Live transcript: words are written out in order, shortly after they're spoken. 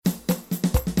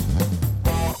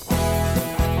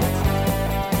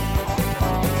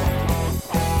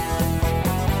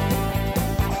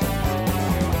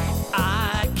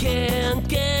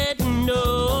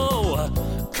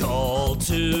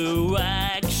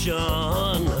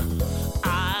action.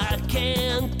 I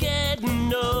can't get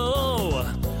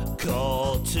no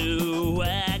call to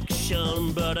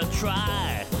action, but I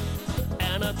try,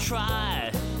 and I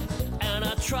try, and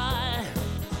I try.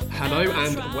 Hello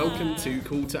and welcome to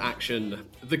Call to Action,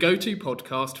 the go-to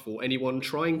podcast for anyone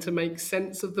trying to make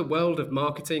sense of the world of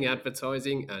marketing,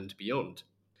 advertising and beyond.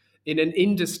 In an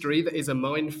industry that is a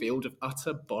minefield of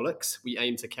utter bollocks, we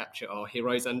aim to capture our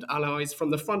heroes and allies from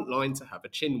the front line to have a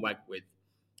chin wag with.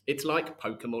 It's like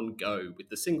Pokemon Go, with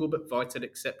the single but vital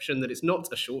exception that it's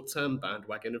not a short-term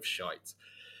bandwagon of shite.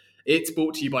 It's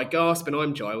brought to you by Gasp and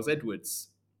I'm Giles Edwards.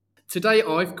 Today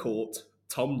I've caught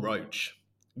Tom Roach.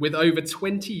 With over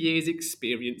 20 years'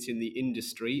 experience in the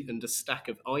industry and a stack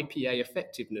of IPA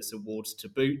effectiveness awards to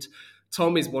boot,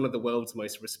 Tom is one of the world's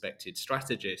most respected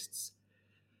strategists.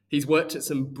 He's worked at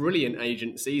some brilliant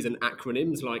agencies and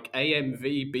acronyms like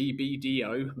AMV,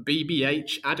 BBDO,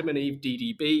 BBH, Adam and Eve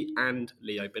DDB, and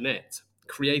Leo Burnett,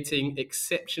 creating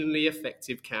exceptionally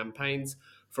effective campaigns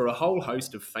for a whole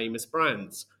host of famous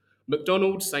brands,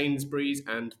 McDonald's, Sainsbury's,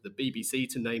 and the BBC,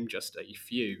 to name just a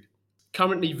few.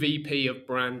 Currently VP of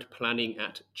Brand Planning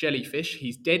at Jellyfish,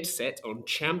 he's dead set on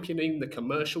championing the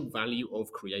commercial value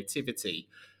of creativity,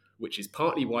 which is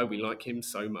partly why we like him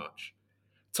so much.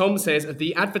 Tom says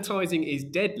the advertising is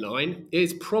dead line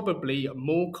is probably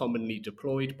more commonly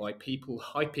deployed by people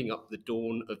hyping up the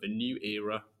dawn of a new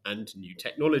era and new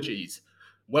technologies.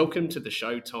 Welcome to the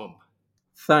show, Tom.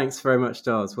 Thanks very much,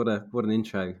 Giles. What an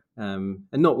intro, and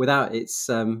not without its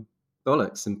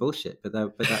bollocks and bullshit. But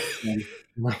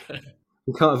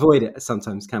we can't avoid it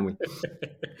sometimes, can we?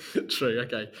 True.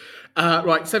 Okay.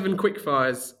 Right. 7 quick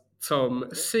fires. Tom,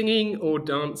 singing or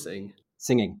dancing?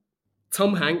 Singing.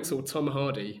 Tom Hanks or Tom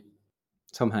Hardy?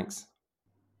 Tom Hanks.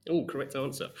 Oh, correct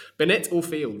answer. Burnett or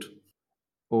Field?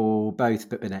 Or both,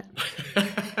 but Burnett.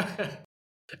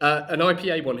 An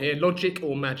IPA one here. Logic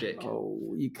or Magic?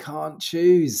 Oh, you can't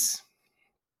choose.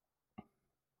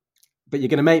 But you're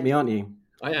going to make me, aren't you?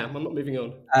 I am. I'm not moving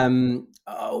on.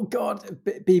 Oh God,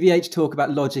 BBH talk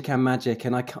about logic and magic,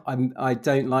 and I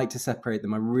don't like to separate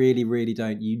them. I really, really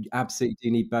don't. You absolutely do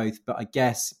need both, but I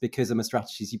guess because I'm a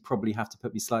strategist, you probably have to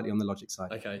put me slightly on the logic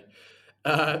side. Okay.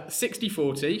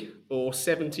 60-40 or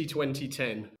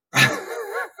 70-20-10?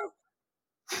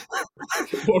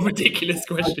 What a ridiculous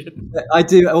question. I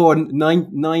do, or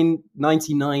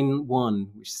 99-1,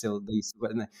 which still these.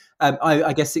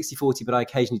 I guess 60-40, but I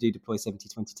occasionally do deploy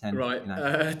 70-20-10. Right. You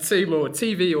know. 2 more.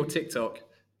 TV or TikTok?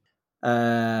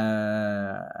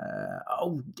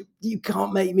 You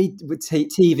can't make me.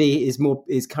 TV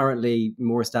is currently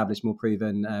more established, more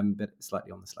proven, but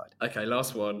slightly on the slide. Okay,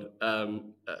 last one.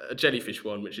 A jellyfish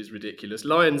one, which is ridiculous.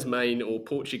 Lion's mane or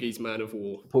Portuguese man of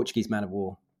war? Portuguese man of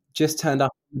war. Just turned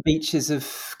up on the beaches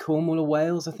of Cornwall or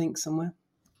Wales, I think, somewhere.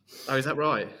 Oh, is that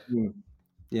right?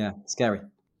 Yeah, scary.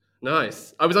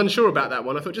 Nice. I was unsure about that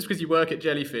one. I thought just because you work at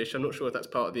Jellyfish, I'm not sure if that's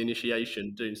part of the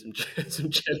initiation, doing some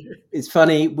jelly. It's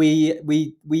funny.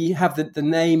 We have the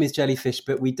name is Jellyfish,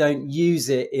 but we don't use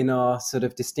it in our sort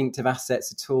of distinctive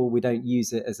assets at all. We don't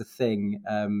use it as a thing.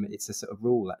 It's a sort of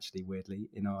rule, actually, weirdly,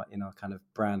 in our kind of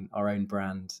brand, our own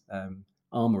brand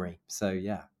armory. So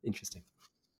yeah, interesting.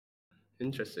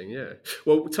 Interesting, yeah.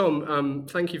 Well, Tom,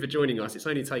 thank you for joining us. It's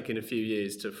only taken a few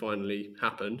years to finally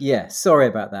happen. Yeah, sorry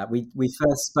about that. We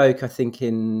first spoke, I think,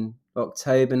 in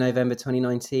November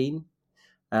 2019.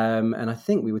 And I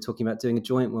think we were talking about doing a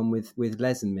joint one with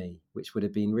Les and me, which would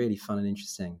have been really fun and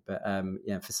interesting. But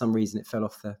for some reason it fell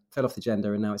off the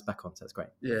agenda, and now it's back on. So that's great.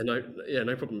 Yeah, no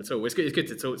problem at all. It's good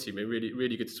to talk to you, man. Really,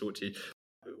 really good to talk to you.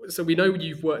 So we know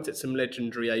you've worked at some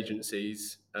legendary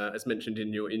agencies, as mentioned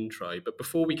in your intro. But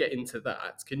before we get into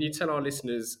that, can you tell our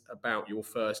listeners about your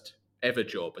first ever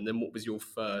job, and then what was your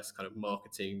first kind of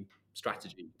marketing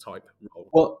strategy type role?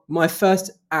 Well, my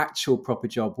first actual proper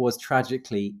job was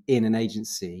tragically in an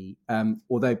agency.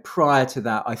 Although prior to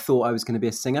that, I thought I was going to be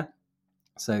a singer.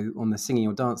 So on the singing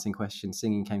or dancing question,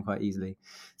 singing came quite easily.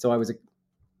 So I was a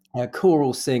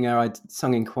choral singer. I'd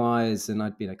sung in choirs, and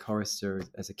I'd been a chorister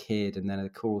as a kid, and then a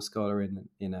choral scholar in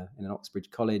an Oxbridge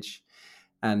college.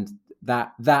 And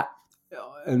that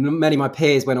and many of my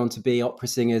peers went on to be opera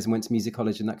singers and went to music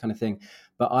college and that kind of thing.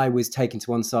 But I was taken to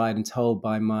one side and told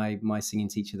by my singing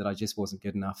teacher that I just wasn't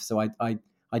good enough. So I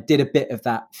did a bit of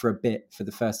that for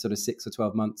the first sort of 6 or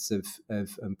 12 months of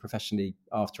professionally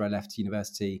after I left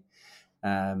university.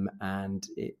 And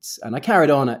I carried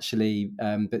on actually,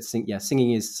 but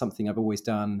singing is something I've always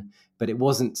done, but it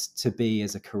wasn't to be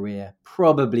as a career,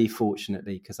 probably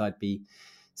fortunately, because I'd be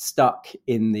stuck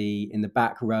in the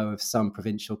back row of some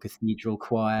provincial cathedral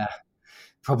choir,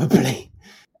 probably.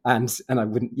 and I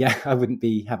wouldn't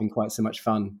be having quite so much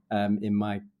fun in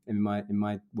my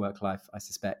work life, I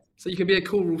suspect. So you can be a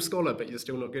choral scholar, but you're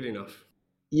still not good enough.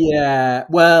 Yeah,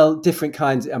 well, different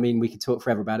kinds. I mean, we could talk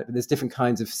forever about it, but there's different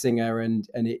kinds of singer, and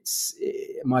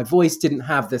my voice didn't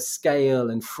have the scale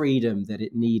and freedom that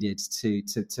it needed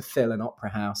to fill an opera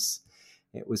house.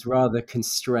 It was rather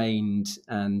constrained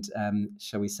and,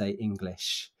 shall we say,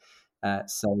 English,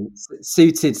 so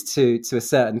suited to a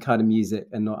certain kind of music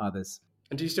and not others.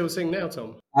 And do you still sing now,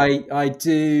 Tom? I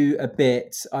do a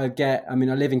bit. I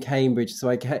live in Cambridge, so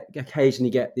I occasionally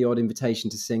get the odd invitation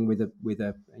to sing with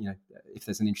a if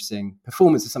there's an interesting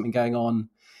performance or something going on.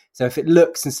 So if it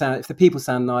looks and sound, if the people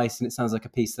sound nice and it sounds like a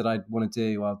piece that I'd want to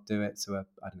do, I'll do it to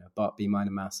Bach B minor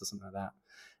mass or something like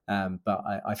that. But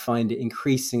I find it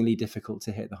increasingly difficult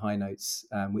to hit the high notes,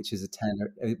 which is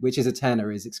a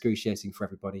tenor is excruciating for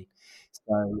everybody.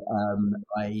 So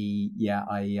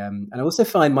and I also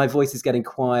find my voice is getting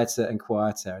quieter and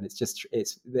quieter, and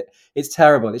it's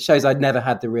terrible. It shows I'd never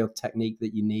had the real technique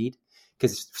that you need,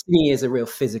 because singing is a real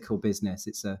physical business.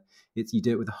 You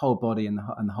do it with the whole body and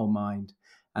the whole mind.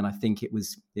 And I think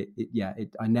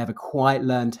I never quite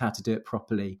learned how to do it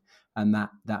properly. And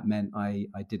that meant I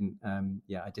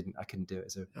couldn't do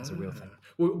it as a real thing.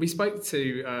 Well, we spoke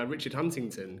to Richard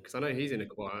Huntington, because I know he's in a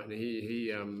choir, and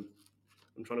he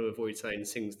I'm trying to avoid saying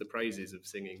sings the praises of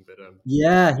singing, but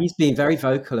yeah, he's been very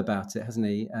vocal about it, hasn't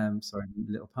he? Sorry,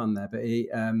 little pun there, but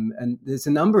and there's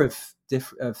a number of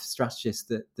strategists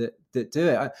that do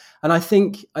it, and I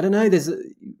think, I don't know,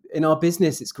 in our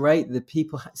business, it's great that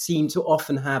people seem to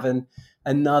often have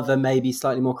another maybe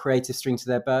slightly more creative string to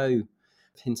their bow,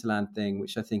 hinterland thing,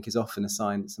 which I think is often a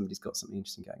sign that somebody's got something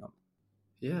interesting going on.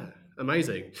 Yeah,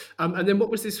 amazing. And then what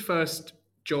was this first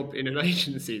job in an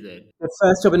agency then? The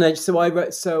first job in an agency.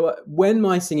 So when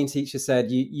my singing teacher said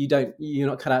you're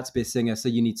not cut out to be a singer, so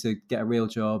you need to get a real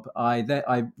job,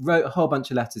 I wrote a whole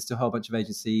bunch of letters to a whole bunch of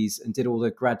agencies and did all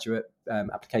the graduate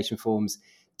application forms.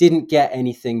 Didn't get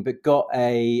anything, but got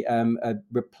a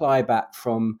reply back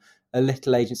from a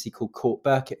little agency called Court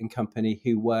Burkett and Company,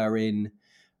 who were in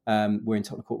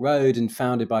Tottenham Court Road, and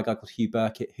founded by a guy called Hugh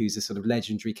Burkett, who's a sort of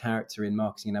legendary character in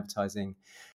marketing and advertising.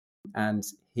 And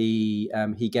he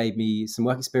gave me some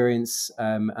work experience,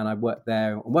 and I worked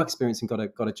there on work experience and got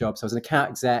a job. So I was an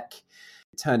account exec.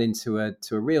 It turned into a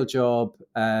real job.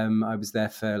 I was there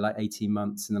for like 18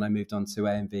 months, and then I moved on to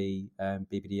AMV,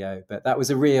 BBDO. But that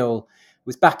was it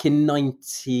was back in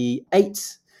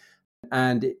 98,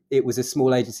 and it was a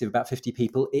small agency of about 50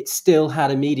 people. It still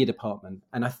had a media department,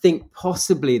 and I think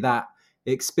possibly that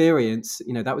experience,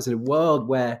 that was in a world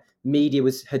where media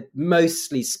had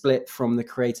mostly split from the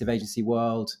creative agency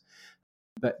world,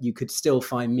 but you could still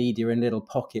find media in little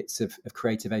pockets of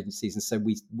creative agencies. And so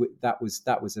that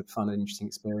was a fun and interesting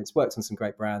experience. Worked on some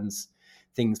great brands,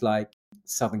 things like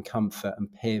Southern Comfort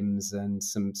and Pimm's, and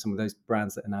some of those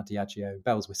brands that are now Diageo.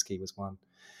 Bell's Whiskey was one.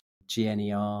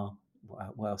 GNER.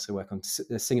 What else I work on?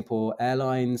 Singapore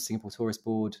Airlines, Singapore Tourist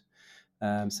Board.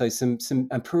 So some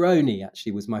and Peroni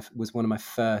actually was one of my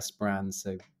first brands.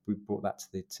 So we brought that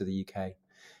to the UK.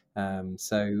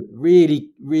 So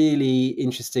really, really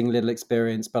interesting little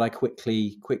experience. But I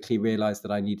quickly realised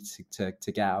that I needed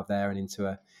to get out of there and into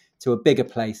a bigger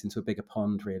place, into a bigger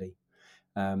pond, really.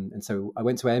 And so I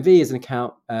went to AMV as an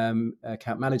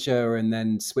account manager, and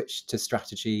then switched to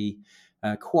strategy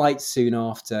quite soon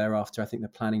after I think the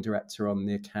planning director on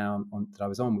the account that I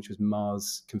was on, which was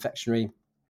Mars Confectionery.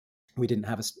 We didn't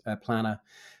have a planner,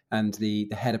 and the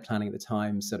head of planning at the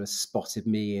time sort of spotted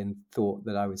me and thought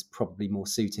that I was probably more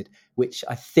suited, which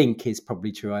I think is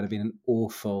probably true. I'd have been an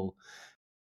awful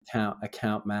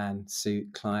account man,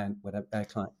 client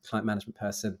management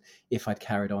person if I'd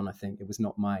carried on. I think it was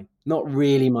not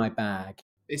really my bag.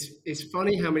 It's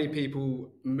funny how many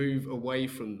people move away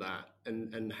from that,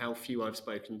 and how few I've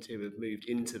spoken to have moved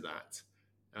into that.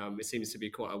 It seems to be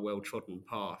quite a well-trodden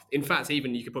path. In fact,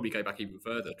 even you could probably go back even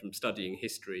further, from studying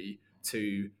history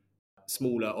to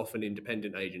smaller, often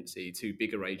independent agency, to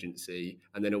bigger agency,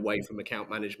 and then away from account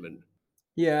management.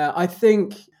 Yeah, I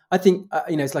think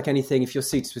it's like anything. If you're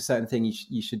suited to a certain thing,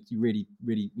 you should really,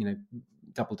 really,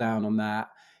 double down on that.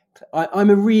 I'm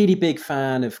a really big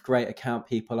fan of great account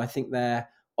people. I think they're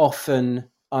often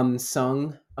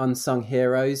unsung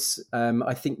heroes.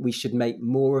 I think we should make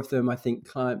more of them. I think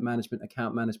client management,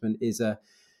 account management is a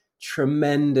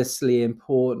tremendously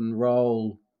important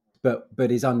role, but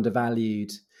is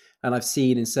undervalued. And I've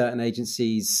seen in certain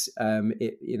agencies,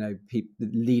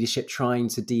 leadership trying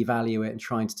to devalue it and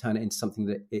trying to turn it into something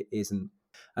that it isn't.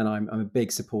 And I'm a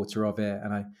big supporter of it.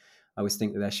 And I always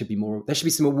think that there should be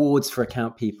some awards for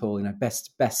account people.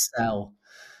 Best sell.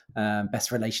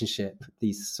 best relationship,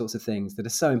 these sorts of things that are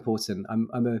so important.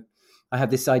 I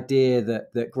have this idea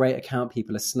that great account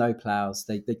people are snowplows.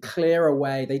 They clear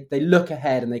away, they look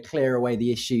ahead and they clear away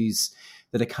the issues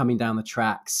that are coming down the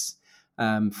tracks,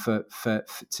 to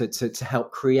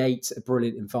help create a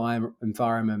brilliant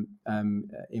environment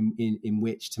in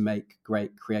which to make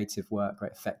great creative work,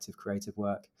 great effective creative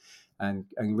work. And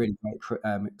really great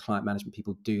client management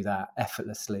people do that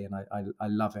effortlessly, and I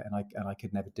love it, and I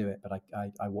could never do it, but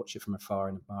I watch it from afar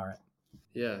and admire it.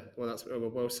 Yeah, well, that's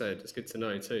well said. It's good to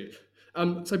know too.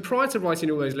 So prior to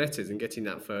writing all those letters and getting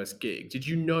that first gig, did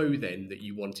you know then that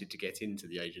you wanted to get into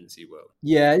the agency world?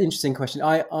 Yeah, interesting question.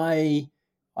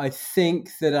 I think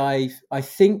that I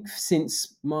think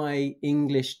since my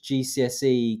English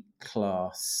GCSE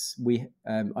class,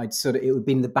 I'd sort of, it would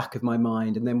be in the back of my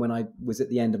mind, and then when I was at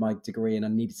the end of my degree and I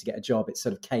needed to get a job, it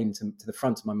sort of came to the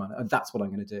front of my mind. Oh, that's what I'm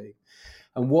going to do.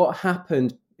 And what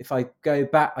happened, if I go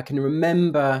back, I can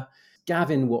remember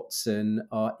Gavin Watson,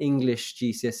 our English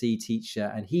GCSE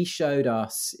teacher, and he showed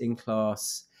us in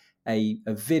class a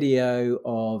video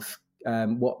of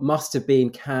what must have been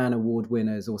Cannes Award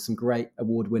winners or some great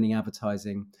award-winning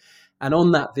advertising. And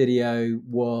on that video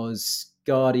was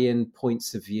Guardian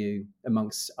Points of View,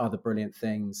 amongst other brilliant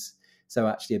things. So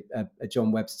actually a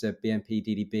John Webster, BNP,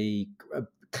 DDB, a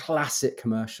classic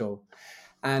commercial.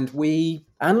 And we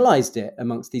analysed it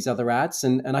amongst these other ads.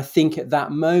 And I think at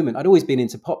that moment, I'd always been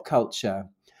into pop culture.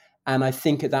 And I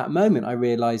think at that moment, I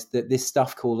realised that this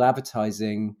stuff called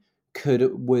advertising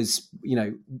was,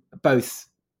 both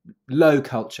low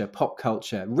culture, pop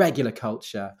culture, regular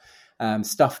culture,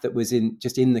 stuff that was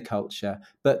just in the culture,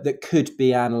 but that could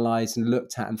be analysed and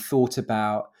looked at and thought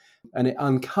about. And it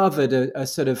uncovered a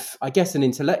sort of, I guess, an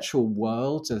intellectual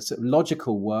world, a sort of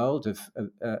logical world of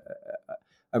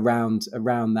around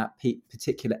that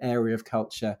particular area of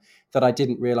culture that I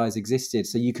didn't realize existed.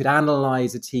 So you could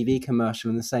analyze a TV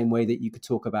commercial in the same way that you could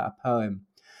talk about a poem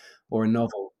or a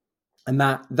novel. And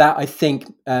that I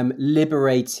think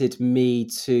liberated me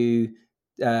to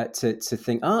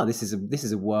think, this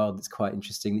is a world that's quite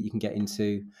interesting that you can get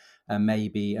into,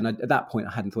 maybe. And at that point,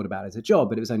 I hadn't thought about it as a job,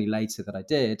 but it was only later that I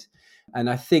did. And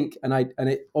I think, and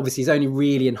it obviously is only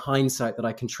really in hindsight that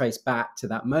I can trace back to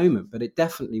that moment, but it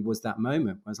definitely was that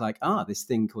moment. I was like, this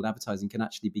thing called advertising can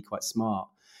actually be quite smart,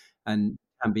 and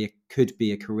could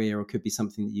be a career, or could be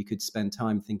something that you could spend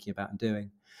time thinking about and doing.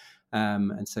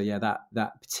 And so, yeah,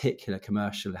 that particular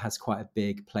commercial has quite a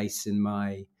big place in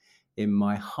my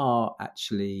heart,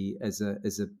 actually, as a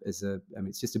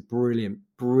it's just a brilliant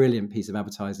piece of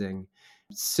advertising,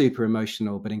 super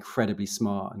emotional, but incredibly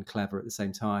smart and clever at the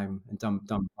same time, and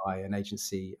done by an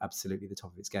agency absolutely the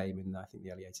top of its game in, I think,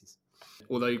 the early 80s.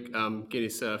 Although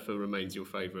Guinness Surfer remains your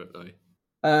favourite, though.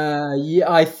 Yeah,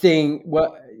 I think.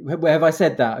 Well, where have I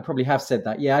said that? I probably have said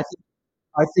that. Yeah,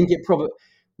 I think it probably.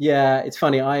 Yeah, it's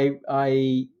funny. I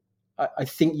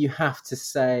think you have to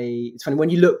say, it's funny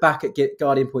when you look back at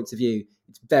Guardian Points of View.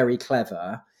 It's very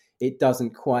clever. It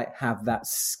doesn't quite have that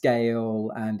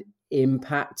scale and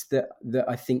impact that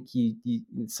I think you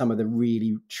some of the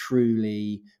really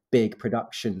truly big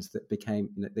productions that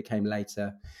came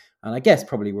later, and I guess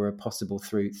probably were possible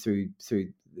through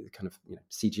the kind of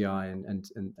CGI and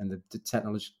the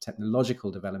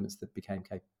technological developments that became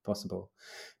possible.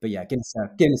 But yeah, Guinness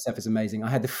Surf is amazing. I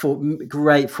had the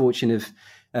great fortune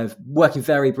of working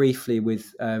very briefly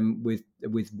with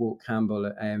Walt Campbell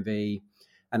at AMV,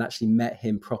 and actually met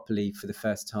him properly for the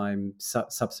first time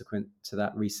subsequent to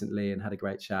that recently, and had a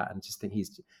great chat, and just think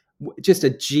he's just a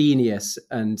genius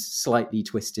and slightly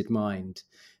twisted mind.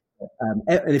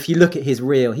 And if you look at his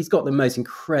reel, he's got the most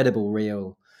incredible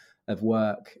reel of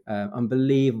work,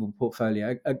 unbelievable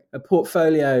portfolio, a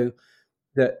portfolio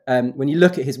that when you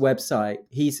look at his website,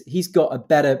 he's got a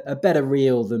better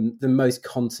reel than most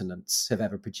continents have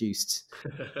ever produced.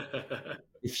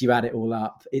 If you add it all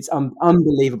up, it's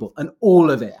unbelievable, and all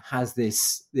of it has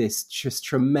this just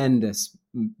tremendous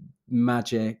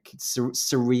magic,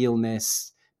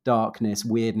 surrealness, darkness,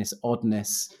 weirdness,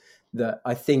 oddness that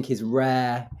I think is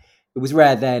rare. It was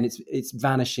rare then. It's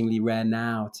vanishingly rare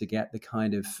now to get the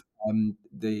kind of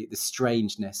the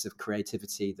strangeness of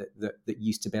creativity that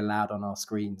used to be allowed on our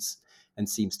screens and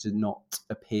seems to not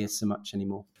appear so much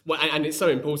anymore. Well, and it's so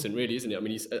important, really, isn't it? I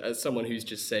mean, as someone who's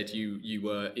just said you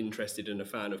were interested and a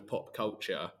fan of pop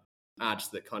culture, ads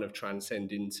that kind of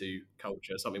transcend into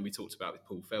culture, something we talked about with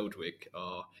Paul Feldwick,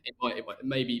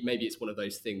 maybe it's one of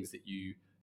those things that you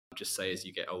just say as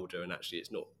you get older, and actually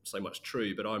it's not so much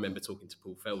true. But I remember talking to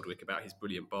Paul Feldwick about his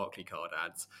brilliant Barclaycard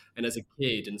ads, and as a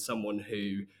kid and someone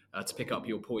who, to pick up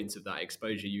your points of that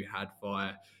exposure you had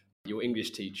via your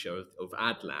English teacher of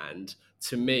Adland,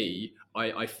 to me,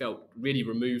 I felt really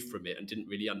removed from it and didn't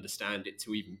really understand it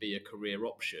to even be a career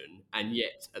option. And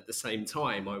yet, at the same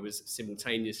time, I was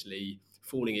simultaneously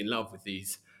falling in love with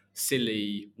these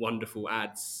silly, wonderful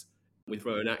ads with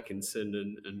Rowan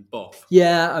Atkinson and Boff.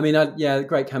 Yeah, I mean,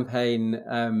 great campaign,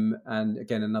 and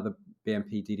again another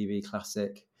BMP DDV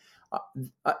classic.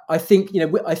 I think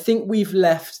I think we've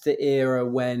left the era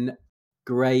when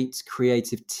great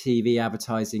creative TV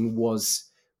advertising was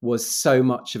so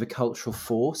much of a cultural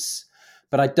force.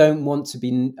 But I don't want to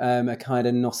be a kind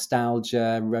of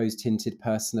nostalgia, rose-tinted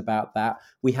person about that.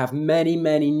 We have many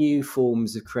new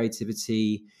forms of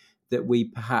creativity that we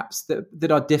perhaps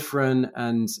that are different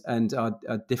and are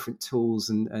different tools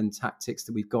and tactics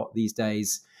that we've got these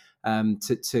days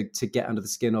to get under the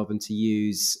skin of and to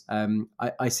use.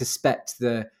 I suspect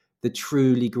the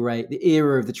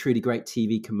era of the truly great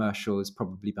TV commercial is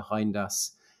probably behind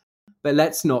us. But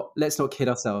let's not kid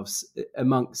ourselves.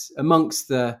 Amongst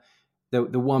the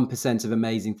 1% of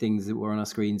amazing things that were on our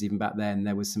screens even back then,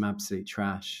 there was some absolute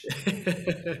trash.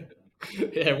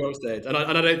 Yeah, well said. And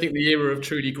I don't think the era of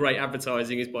truly great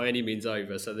advertising is by any means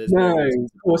over. So there's no,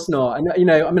 of course not. And I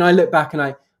mean, I look back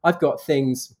and I've got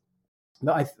things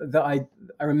that I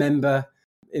remember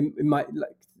in my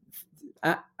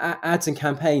ads and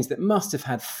campaigns that must have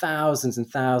had thousands and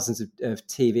thousands of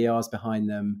TVRs behind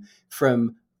them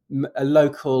from a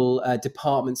local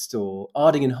department store.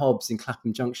 Arding and Hobbs in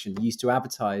Clapham Junction used to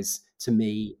advertise to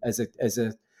me as a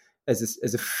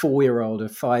 4-year-old or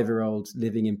 5-year-old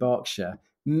living in Berkshire.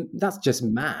 That's just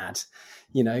mad.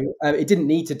 It didn't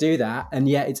need to do that, and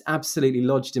yet it's absolutely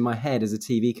lodged in my head as a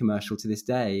TV commercial to this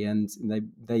day. And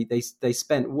they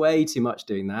spent way too much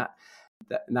doing that.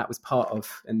 And that was part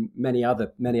of, and many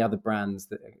other brands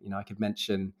that I could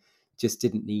mention just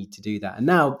didn't need to do that. And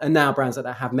now brands like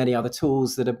that have many other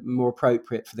tools that are more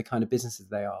appropriate for the kind of businesses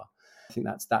they are. I think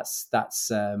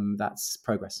that's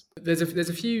progress. There's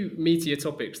a few meatier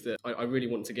topics that I really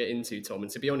want to get into, Tom.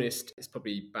 And to be honest, it's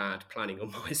probably bad planning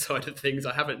on my side of things.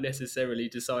 I haven't necessarily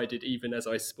decided, even as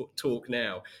I talk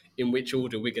now, in which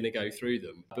order we're going to go through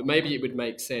them. But maybe it would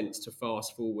make sense to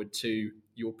fast forward to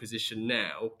your position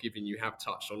now, given you have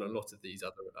touched on a lot of these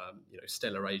other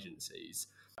stellar agencies,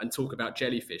 and talk about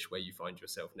Jellyfish, where you find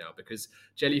yourself now, because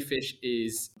Jellyfish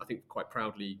is, I think, quite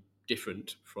proudly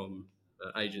different from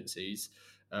agencies.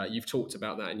 You've talked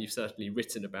about that and you've certainly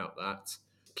written about that.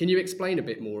 Can you explain a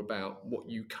bit more about what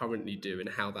you currently do and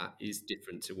how that is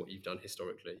different to what you've done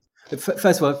historically?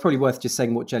 First of all, it's probably worth just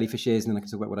saying what Jellyfish is, and then I can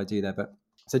talk about what I do there. But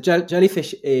so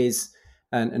Jellyfish is,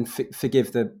 and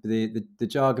forgive the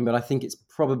jargon, but I think it's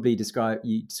probably describe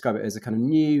it as a kind of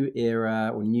new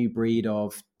era or new breed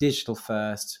of digital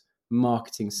first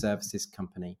marketing services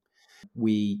company.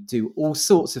 We do all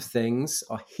sorts of things.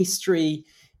 Our history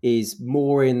is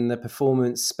more in the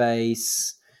performance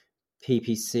space,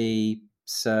 PPC,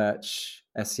 search,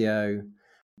 SEO.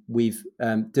 We've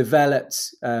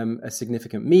developed a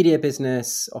significant media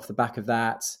business off the back of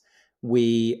that.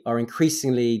 We are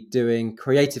increasingly doing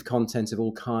creative content of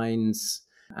all kinds.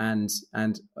 And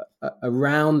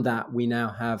around that, we now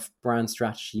have brand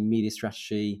strategy, media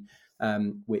strategy,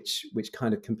 which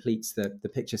kind of completes the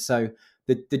picture. So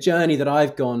the journey that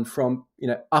I've gone from,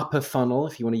 upper funnel,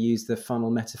 if you want to use the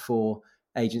funnel metaphor,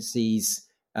 agencies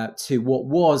to what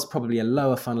was probably a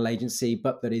lower funnel agency,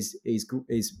 but that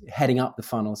is heading up the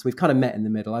funnel. So we've kind of met in the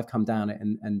middle. I've come down it,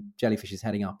 and Jellyfish is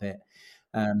heading up it.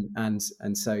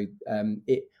 So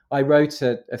I wrote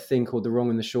a thing called The Wrong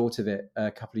and the Short of It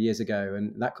a couple of years ago,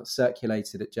 and that got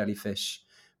circulated at Jellyfish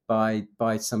by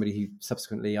somebody who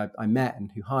subsequently I met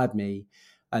and who hired me.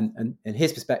 And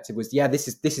his perspective was,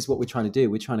 this is what we're trying to do.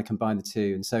 We're trying to combine the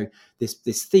two. And so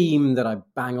this theme that I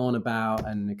bang on about,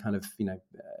 and kind of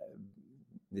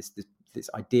this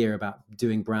idea about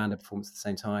doing brand and performance at the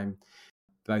same time,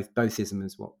 bothism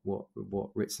is what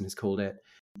Ritson has called it,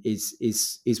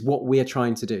 is what we are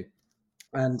trying to do,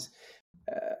 and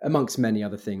amongst many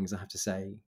other things, I have to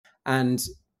say. And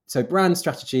so brand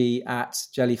strategy at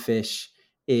Jellyfish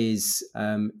is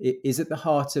at the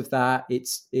heart of that.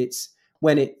 It's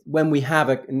when we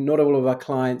have not all of our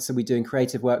clients are we doing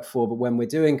creative work for, but when we're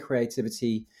doing creative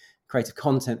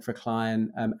content for a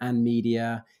client and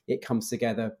media, it comes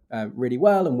together really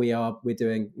well. And we're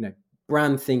doing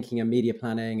brand thinking and media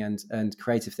planning and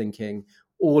creative thinking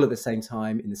all at the same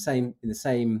time in the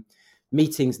same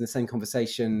meetings, in the same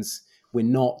conversations. We're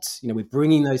not, we're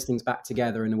bringing those things back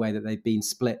together in a way that they've been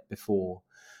split before.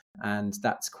 And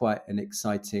that's quite an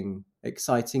exciting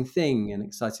thing, an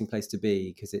exciting place to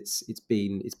be, because it's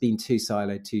been too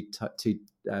siloed, too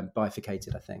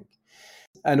bifurcated, I think.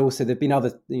 And also there've been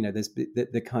other, there's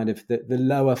the kind of the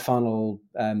lower funnel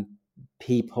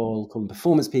people, called them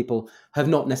performance people, have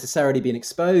not necessarily been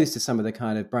exposed to some of the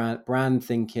kind of brand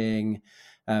thinking,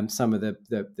 some of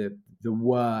the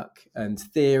work and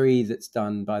theory that's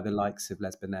done by the likes of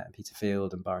Les Binet and Peter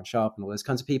Field and Byron Sharp and all those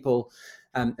kinds of people.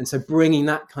 And so bringing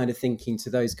that kind of thinking to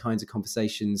those kinds of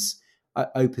conversations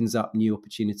opens up new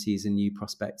opportunities and new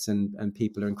prospects, and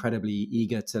people are incredibly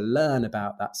eager to learn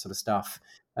about that sort of stuff.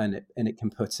 And it can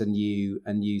put a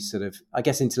new sort of, I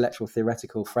guess, intellectual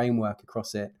theoretical framework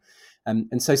across it.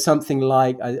 And so something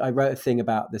like, I wrote a thing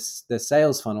about the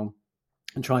sales funnel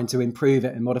and trying to improve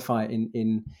it and modify it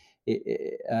in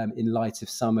light of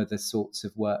some of the sorts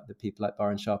of work that people like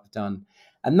Byron Sharp have done.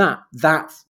 And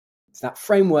that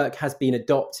framework has been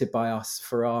adopted by us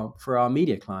for our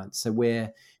media clients. So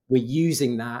we're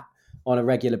using that on a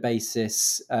regular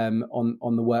basis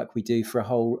on the work we do for a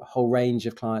whole range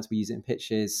of clients. We use it in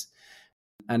pitches,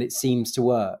 and it seems to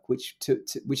work, which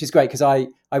is great, because I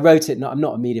wrote it. I'm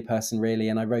not a media person really,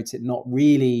 and I wrote it not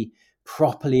really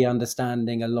properly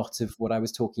understanding a lot of what I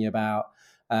was talking about,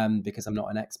 because I'm not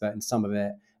an expert in some of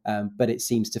it. But it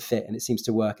seems to fit, and it seems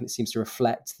to work, and it seems to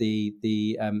reflect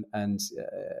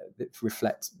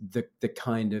reflect the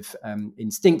kind of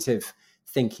instinctive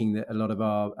thinking that a lot of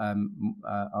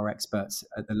our experts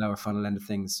at the lower funnel end of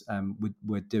things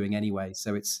were doing anyway.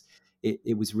 So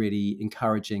it was really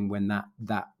encouraging when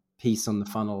that piece on the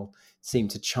funnel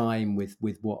seemed to chime with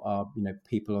what our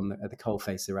people at the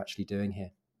coalface are actually doing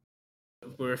here.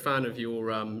 We're a fan of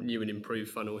your new and improved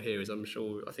funnel here, as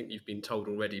I think you've been told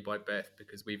already by Beth,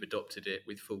 because we've adopted it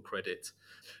with full credit,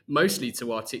 mostly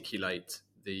to articulate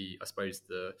the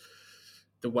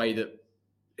way that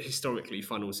historically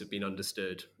funnels have been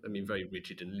understood. I mean, very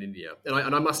rigid and linear.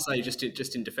 And I must say,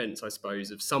 just in defence, I suppose,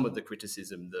 of some of the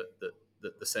criticism that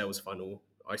the sales funnel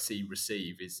I see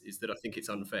receive is that I think it's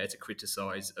unfair to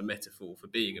criticise a metaphor for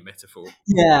being a metaphor.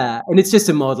 Yeah, and it's just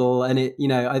a model, and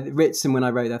Ritson, when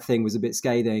I wrote that thing, was a bit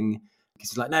scathing, because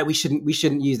it's like, no, we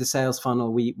shouldn't use the sales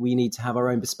funnel. We need to have our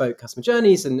own bespoke customer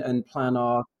journeys and plan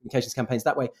our communications campaigns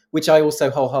that way, which I also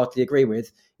wholeheartedly agree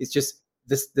with. It's just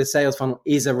the sales funnel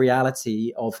is a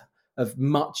reality of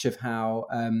much of how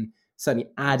certainly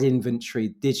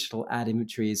digital ad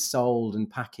inventory is sold and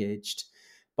packaged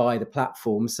by the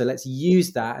platform. So let's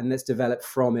use that and let's develop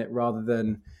from it, rather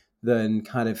than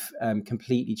kind of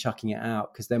completely chucking it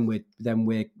out, because then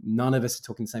we're none of us are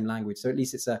talking the same language. So at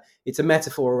least it's a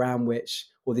metaphor around which,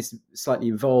 or this slightly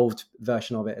evolved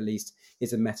version of it at least,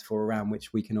 is a metaphor around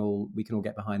which we can all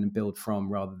get behind and build from,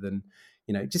 rather than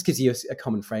it just gives you a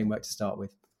common framework to start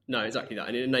with. No, exactly that.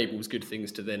 And it enables good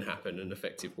things to then happen and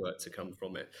effective work to come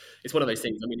from it. It's one of those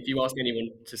things. I mean, if you ask anyone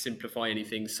to simplify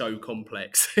anything so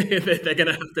complex, they're going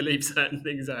to have to leave certain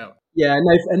things out. Yeah,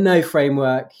 no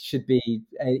framework should be,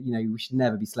 we should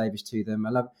never be slavish to them.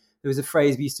 There was a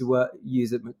phrase we used to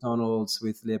use at McDonald's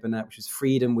with Leah Burnett, which was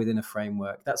freedom within a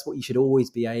framework. That's what you should always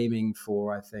be aiming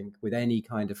for, I think, with any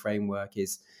kind of framework,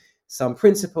 is some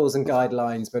principles and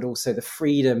guidelines, but also the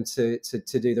freedom to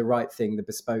do the right thing, the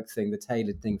bespoke thing, the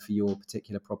tailored thing for your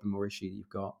particular problem or issue that you've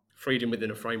got. Freedom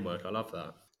within a framework. I love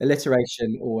that.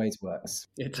 Alliteration always works.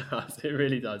 It does. It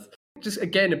really does. Just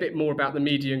again, a bit more about the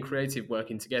media and creative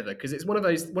working together, because it's one of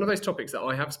those topics that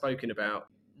I have spoken about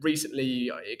recently.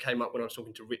 It came up when I was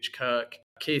talking to Rich Kirk,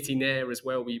 Kearty Nair as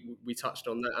well. We touched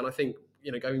on that, and I think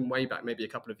going way back maybe a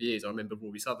couple of years, I remember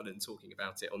Rory Sutherland talking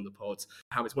about it on the pod,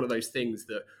 how it's one of those things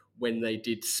that when they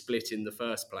did split in the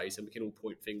first place, and we can all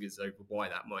point fingers over why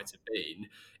that might have been,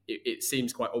 it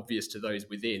seems quite obvious to those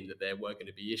within that there were going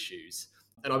to be issues.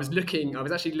 And I was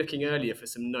actually looking earlier for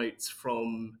some notes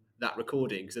from that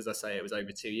recording, because as I say, it was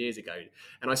over 2 years ago,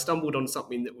 and I stumbled on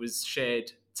something that was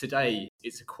shared today.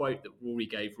 It's a quote that Rory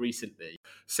gave recently.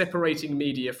 Separating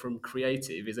media from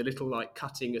creative is a little like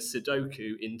cutting a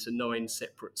Sudoku into 9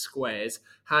 separate squares,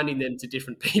 handing them to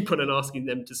different people and asking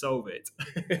them to solve it,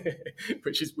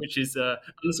 which is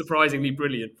unsurprisingly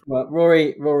brilliant. Well,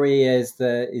 Rory is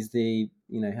the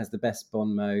has the best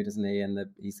Bond mode, doesn't he? And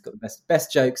he's got the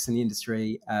best jokes in the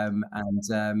industry.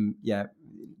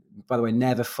 By the way,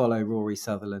 never follow Rory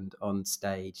Sutherland on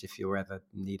stage if you're ever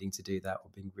needing to do that or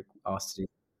being asked to do.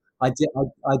 I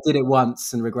did it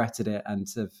once and regretted it, and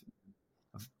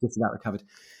I've just about recovered.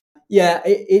 Yeah,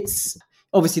 it's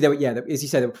obviously there were, as you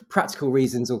said, there were practical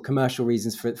reasons or commercial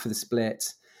reasons for the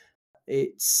split.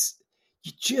 It's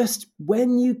just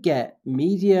when you get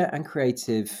media and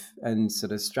creative and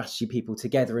sort of strategy people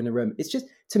together in a room, it's just,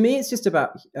 to me, it's just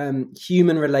about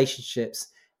human relationships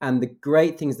and the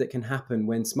great things that can happen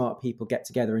when smart people get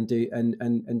together and do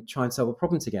and try and solve a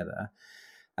problem together.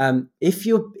 If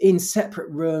you're in separate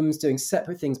rooms doing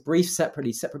separate things, briefed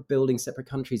separately, separate buildings, separate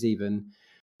countries, even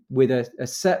with a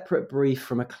separate brief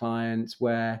from a client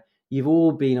where you've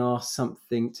all been asked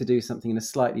to do something in a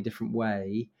slightly different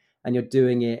way, and you're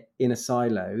doing it in a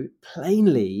silo,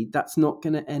 plainly, that's not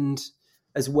going to end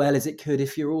as well as it could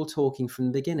if you're all talking from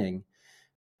the beginning.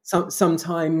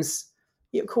 Sometimes,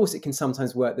 of course, it can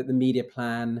sometimes work that the media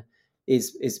plan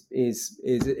is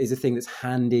a thing that's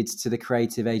handed to the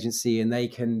creative agency, and they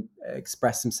can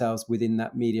express themselves within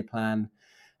that media plan.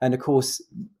 And of course,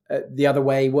 the other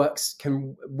way works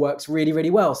really, really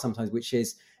well sometimes, which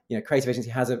is, creative agency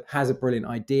has a brilliant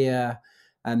idea,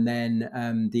 and then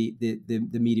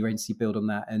the media agency build on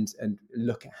that and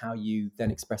look at how you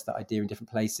then express that idea in different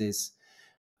places.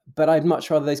 But I'd much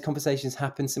rather those conversations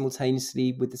happen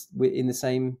simultaneously at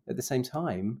the same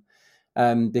time,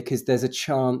 because there's a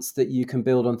chance that you can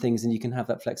build on things and you can have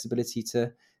that flexibility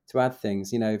to add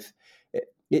things.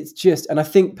 It's just, and I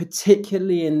think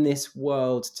particularly in this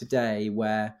world today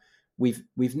where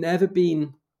we've never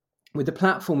been, with the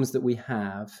platforms that we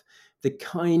have, the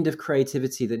kind of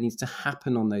creativity that needs to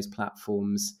happen on those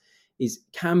platforms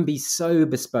can be so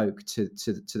bespoke to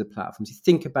the platforms. You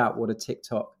think about what a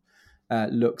TikTok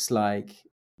looks like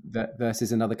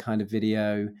versus another kind of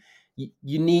video.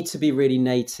 You need to be really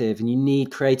native, and you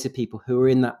need creative people who are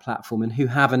in that platform and who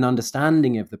have an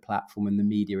understanding of the platform and the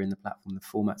media in the platform, the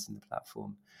formats in the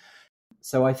platform.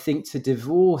 So I think to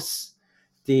divorce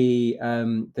the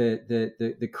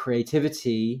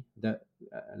creativity, that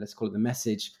let's call it the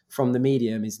message, from the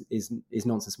medium is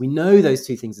nonsense. We know those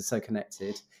two things are so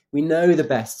connected. We know the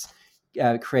best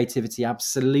creativity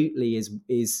absolutely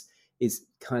is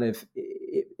kind of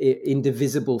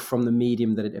indivisible from the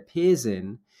medium that it appears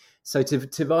in. So to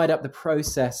divide up the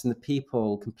process and the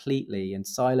people completely and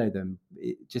silo them,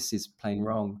 it just is plain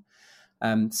wrong.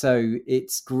 So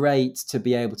it's great to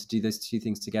be able to do those two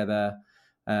things together,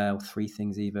 or three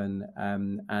things even,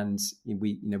 and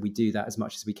we do that as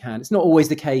much as we can. It's not always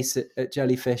the case at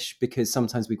Jellyfish, because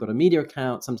sometimes we've got a media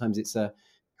account, sometimes it's a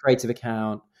creative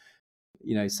account.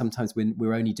 Sometimes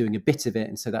we're only doing a bit of it,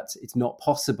 and so it's not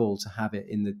possible to have it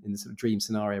in the sort of dream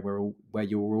scenario where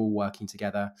you're all working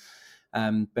together.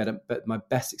 But my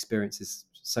best experiences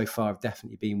so far have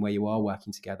definitely been where you are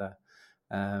working together.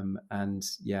 And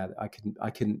yeah, I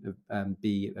couldn't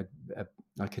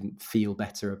feel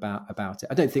better about it.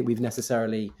 I don't think we've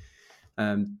necessarily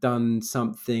done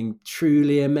something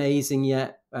truly amazing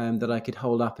yet, that I could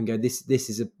hold up and go, this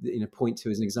is point to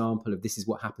as an example of this is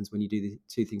what happens when you do the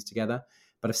two things together.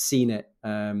 But I've seen it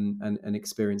and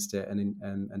experienced it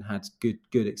and had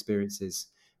good experiences,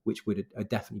 which are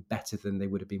definitely better than they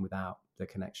would have been without the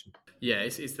connection. Yeah,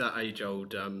 it's that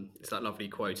age-old, it's that lovely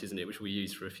quote, isn't it, which we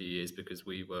used for a few years because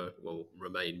we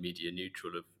remain media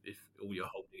neutral. Of if all you're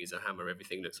holding is a hammer,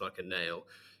 everything looks like a nail.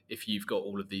 If you've got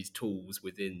all of these tools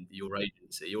within your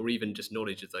agency, or even just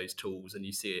knowledge of those tools, and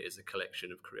you see it as a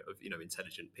collection of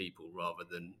intelligent people rather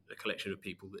than a collection of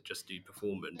people that just do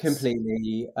performance.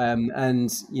 Completely, and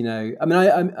I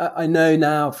mean, I know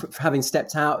now, for having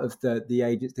stepped out of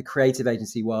the creative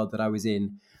agency world that I was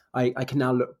in, I can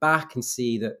now look back and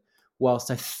see that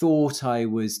whilst I thought I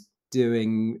was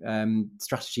doing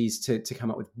strategies to come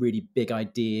up with really big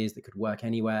ideas that could work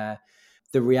anywhere,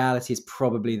 the reality is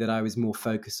probably that I was more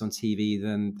focused on TV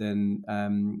than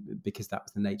because that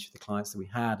was the nature of the clients that we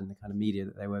had and the kind of media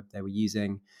that they were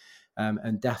using,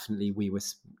 and definitely we were,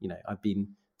 I've been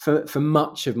for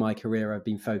much of my career, I've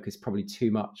been focused probably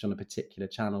too much on a particular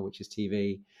channel, which is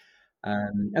TV.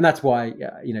 And that's why,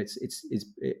 it's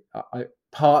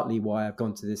partly why I've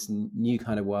gone to this new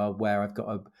kind of world where I've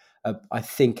got I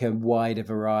think a wider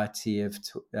variety of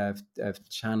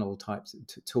channel types,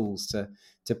 tools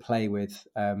to play with.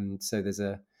 So there's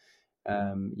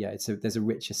there's a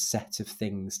richer set of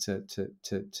things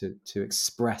to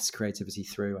express creativity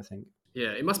through, I think.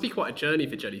 Yeah, it must be quite a journey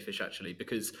for Jellyfish, actually,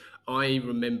 because I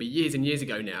remember years and years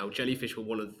ago now, Jellyfish were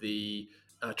one of the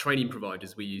training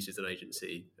providers we used as an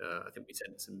agency. I think we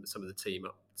sent some of the team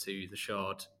up to the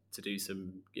Shard to do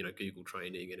some Google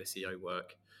training and SEO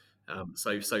work.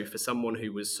 So for someone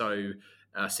who was so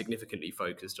significantly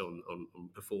focused on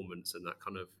performance and that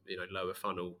kind of lower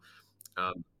funnel,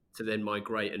 to then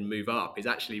migrate and move up is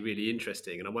actually really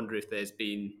interesting. And I wonder if there's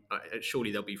been, surely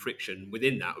there'll be friction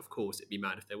within that. Of course, it'd be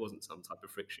mad if there wasn't some type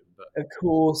of friction. But of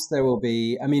course there will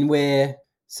be. I mean, we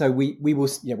will,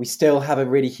 we still have a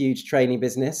really huge training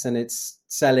business, and it's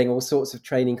selling all sorts of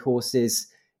training courses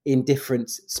in different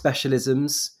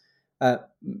specialisms.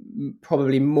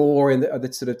 probably more in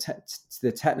the sort of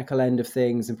the technical end of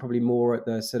things, and probably more at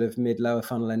the sort of lower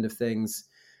funnel end of things.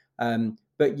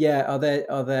 But yeah,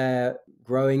 are there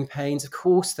growing pains? Of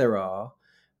course there are,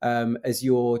 as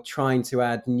you're trying to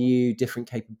add new different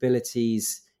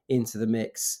capabilities into the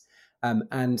mix,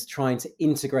 and trying to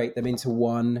integrate them into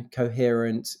one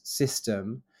coherent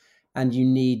system. And you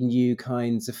need new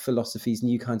kinds of philosophies,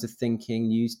 new kinds of thinking,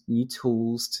 new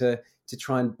tools to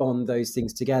try and bond those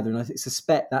things together. And I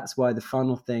suspect that's why the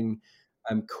funnel thing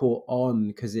caught on,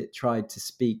 because it tried to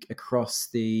speak across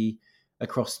the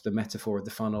metaphor of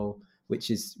the funnel, which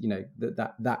is,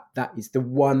 that is the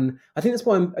one. I think that's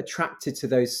why I'm attracted to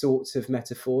those sorts of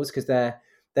metaphors, because they're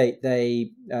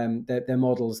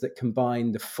models that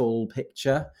combine the full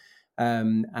picture.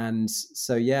 And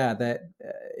so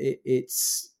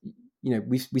it's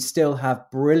we still have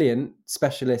brilliant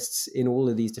specialists in all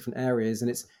of these different areas,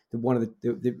 and it's one of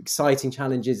the exciting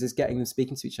challenges is getting them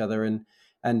speaking to each other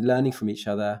and learning from each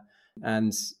other.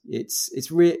 And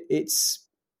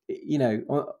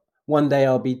one day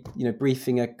I'll be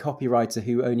briefing a copywriter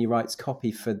who only writes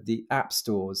copy for the app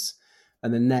stores,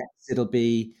 and the next it'll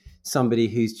be somebody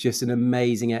who's just an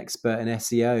amazing expert in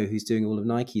SEO who's doing all of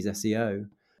Nike's SEO.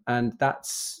 And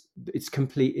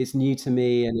it's new to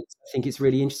me, and I think it's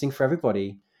really interesting for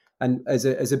everybody. And as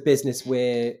a business,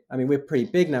 we're pretty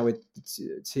big now, with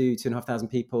 2,500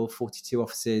 people, 42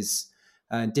 offices.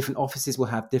 Different offices will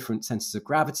have different centers of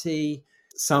gravity.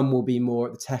 Some will be more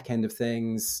at the tech end of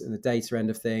things and the data end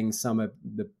of things.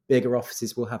 The bigger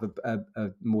offices will have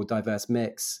a more diverse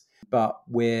mix. But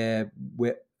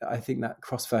I think that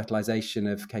cross-fertilization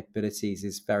of capabilities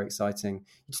is very exciting.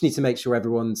 You just need to make sure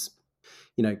everyone's,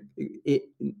 it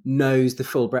knows the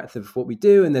full breadth of what we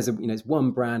do, and there's it's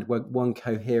one brand, one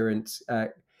coherent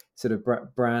sort of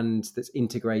brand that's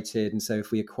integrated. And so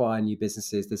if we acquire new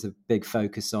businesses, there's a big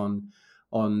focus on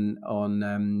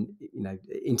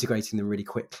integrating them really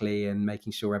quickly and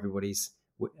making sure everybody's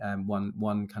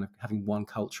one kind of having one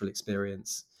cultural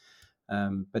experience.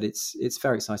 But it's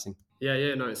very exciting.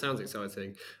 Yeah, no, it sounds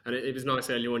exciting. And it was nice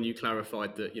earlier on you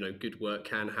clarified that, good work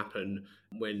can happen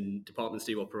when departments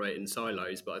do operate in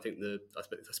silos. But I think I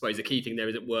suppose the key thing there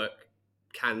is that work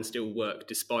can still work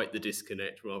despite the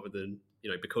disconnect, rather than,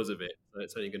 because of it. So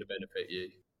it's only going to benefit you.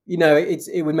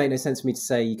 It would make no sense for me to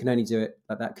say you can only do it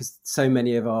like that, because so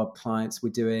many of our clients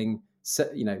were doing,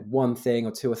 one thing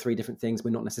or two or three different things. We're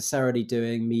not necessarily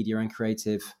doing media and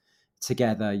creative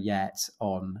together yet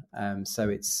on. So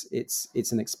it's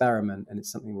an experiment, and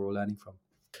it's something we're all learning from.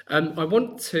 I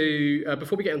want to,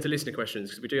 before we get into listener questions,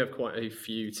 because we do have quite a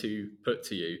few to put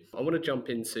to you, I want to jump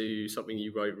into something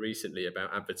you wrote recently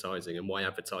about advertising and why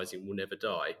advertising will never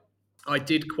die. I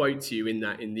did quote you in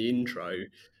the intro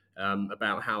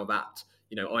about how that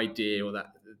idea, or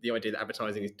that the idea that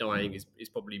advertising is dying is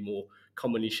probably more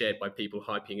commonly shared by people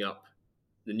hyping up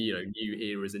the new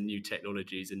eras and new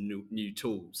technologies and new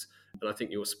tools. And I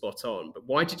think you're spot on. But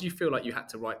why did you feel like you had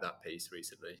to write that piece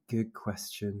recently? Good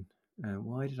question.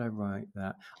 Why did I write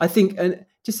that? I think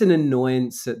just an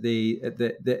annoyance at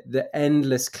the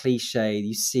endless cliche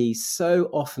you see so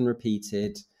often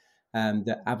repeated,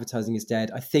 that advertising is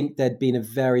dead. I think there'd been a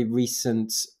very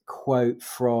recent quote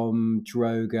from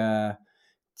Droga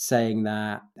saying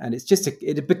that, and it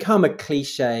had become a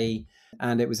cliche,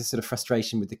 and it was a sort of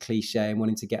frustration with the cliche and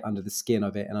wanting to get under the skin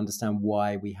of it and understand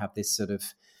why we have this sort of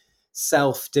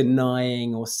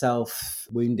self-denying or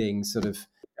self-wounding sort of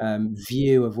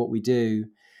view of what we do.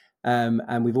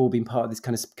 And we've all been part of this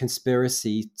kind of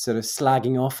conspiracy, sort of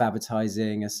slagging off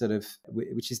advertising as sort of,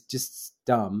 which is just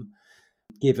dumb,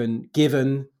 given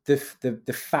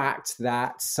the fact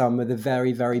that some of the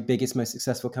very, very biggest, most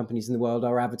successful companies in the world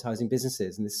are advertising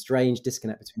businesses, and this strange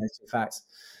disconnect between those two facts.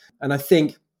 And I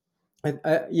think,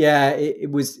 it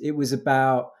was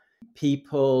about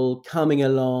people coming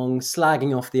along,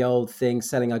 slagging off the old thing,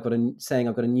 saying I've got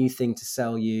a new thing to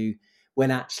sell you, when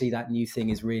actually that new thing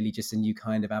is really just a new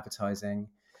kind of advertising,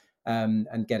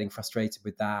 and getting frustrated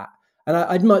with that. And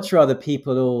I'd much rather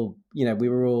people all, we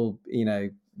were all,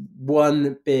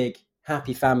 one big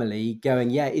happy family going,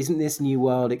 yeah, isn't this new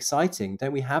world exciting?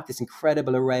 Don't we have this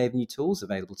incredible array of new tools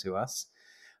available to us?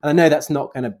 And I know that's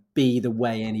not going to be the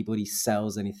way anybody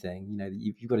sells anything.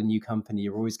 You've got a new company,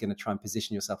 you're always going to try and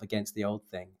position yourself against the old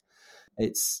thing.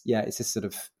 It's just sort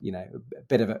of, a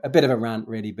bit of a rant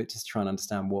really, but just trying to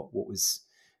understand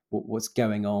what's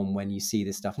going on when you see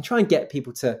this stuff, and try and get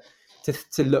people to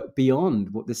look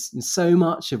beyond what this. And so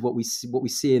much of what we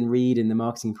see and read in the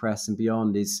marketing press and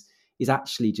beyond is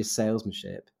actually just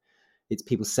salesmanship. It's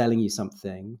people selling you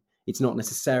something, it's not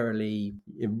necessarily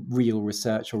real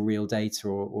research or real data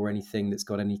or anything that's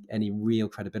got any real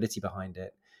credibility behind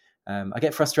it. I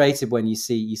get frustrated when you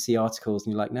see articles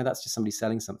and you're like, no, that's just somebody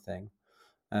selling something.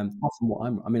 Often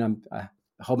what I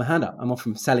hold my hand up. I'm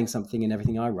often selling something in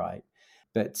everything I write,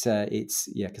 but it's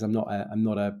because I'm not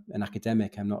an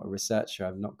academic. I'm not a researcher.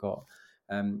 I've not got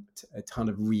a ton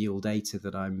of real data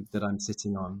that I'm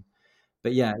sitting on.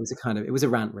 But yeah, it was a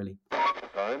rant really.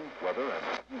 Time, weather,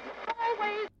 and...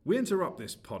 We interrupt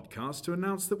this podcast to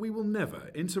announce that we will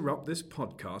never interrupt this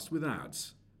podcast with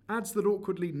ads. Ads that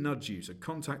awkwardly nudge you to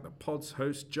contact the pod's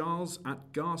host Giles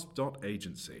at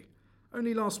gasp.agency.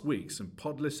 Only last week, some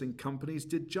pod listing companies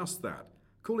did just that,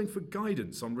 calling for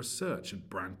guidance on research and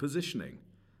brand positioning.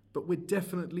 But we're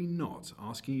definitely not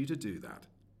asking you to do that.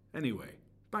 Anyway,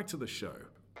 back to the show.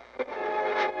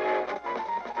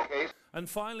 And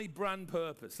finally, brand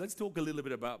purpose. Let's talk a little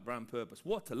bit about brand purpose.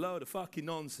 What a load of fucking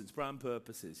nonsense brand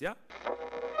purpose is, yeah?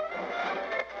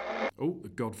 Oh, the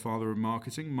godfather of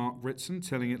marketing, Mark Ritson,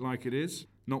 telling it like it is.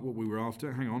 Not what we were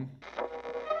after. Hang on.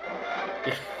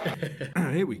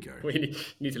 Here we go. We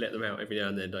need to let them out every now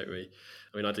and then, don't we?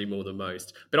 I mean, I do more than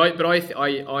most, but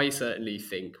I certainly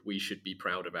think we should be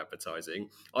proud of advertising.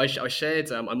 I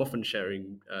shared. I'm often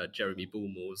sharing Jeremy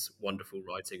Bullmore's wonderful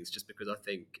writings, just because I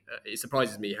think it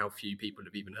surprises me how few people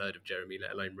have even heard of Jeremy,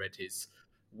 let alone read his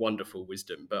wonderful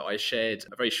wisdom. But I shared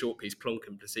a very short piece, Plonk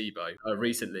and Placebo,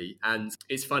 recently, and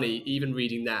it's funny even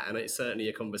reading that, and it's certainly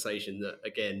a conversation that,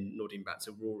 again, nodding back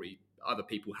to Rory, other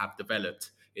people have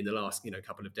developed in the last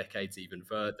couple of decades even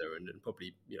further, and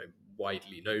probably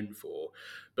widely known for.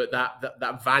 But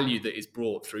that value that is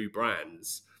brought through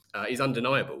brands is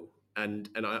undeniable, and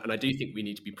I do think we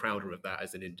need to be prouder of that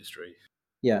as an industry.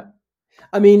 Yeah,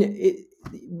 I mean,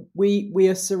 we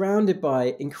are surrounded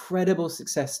by incredible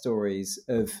success stories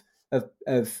of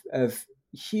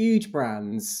huge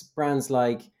brands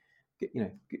like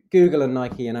Google and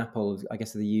Nike and Apple, I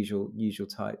guess, are the usual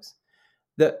types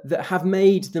that have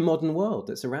made the modern world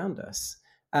that's around us,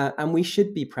 and we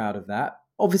should be proud of that.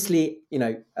 Obviously,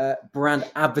 brand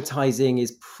advertising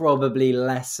is probably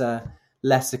lesser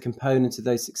component of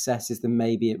those successes than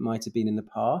maybe it might have been in the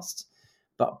past,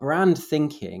 but brand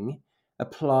thinking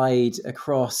applied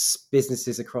across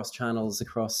businesses, across channels,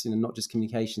 across not just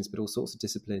communications but all sorts of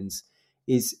disciplines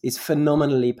is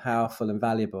phenomenally powerful and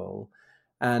valuable.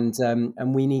 And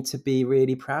we need to be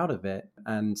really proud of it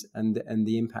and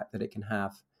the impact that it can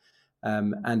have.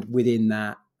 And within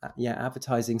that,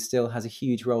 advertising still has a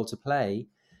huge role to play.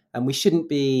 And we shouldn't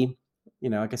be,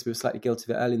 I guess we were slightly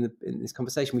guilty of it early in this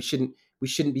conversation. We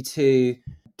shouldn't be too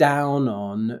down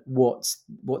on what's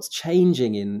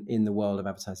changing in the world of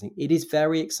advertising. It is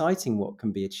very exciting what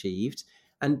can be achieved.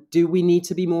 And do we need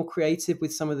to be more creative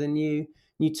with some of the new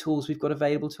tools we've got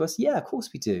available to us? Yeah, of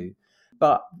course we do.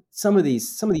 But some of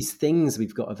these things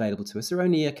we've got available to us are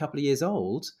only a couple of years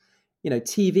old.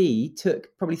 TV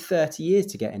took probably 30 years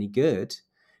to get any good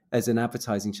as an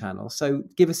advertising channel. So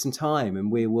give us some time,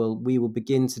 and we will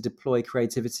begin to deploy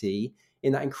creativity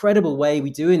in that incredible way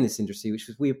we do in this industry, which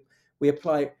is we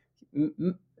apply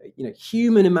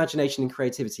human imagination and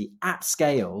creativity at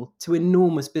scale to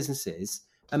enormous businesses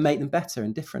and make them better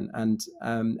and different and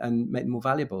make them more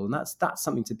valuable. And that's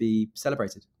something to be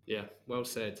celebrated. Yeah, well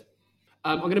said.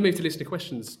 I'm going to move to listener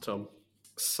questions, Tom.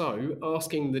 So,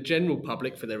 asking the general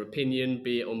public for their opinion,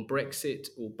 be it on Brexit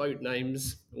or boat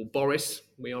names or Boris,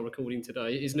 we are recording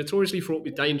today, is notoriously fraught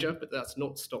with danger, but that's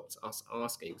not stopped us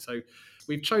asking. So,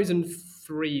 we've chosen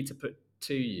 3 to put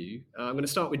to you. I'm going to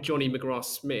start with Johnny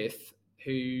McGrath-Smith,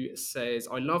 who says,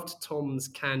 I loved Tom's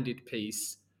candid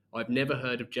piece, I've never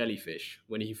heard of jellyfish,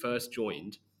 when he first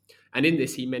joined. And in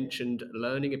this, he mentioned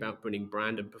learning about bringing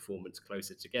brand and performance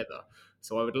closer together.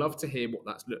 So I would love to hear what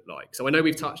that's looked like. So I know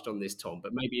we've touched on this, Tom,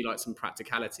 but maybe like some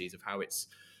practicalities of how it's,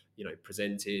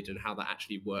 presented and how that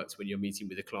actually works when you're meeting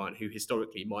with a client who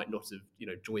historically might not have,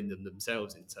 joined them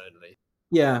themselves internally.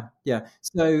 Yeah.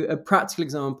 So a practical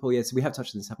example, so we have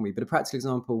touched on this, haven't we? But a practical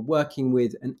example, working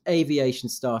with an aviation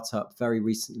startup very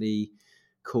recently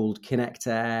called Connect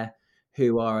Air,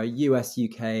 who are a US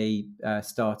UK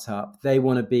startup. They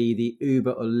want to be the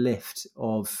Uber or Lyft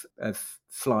of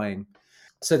flying.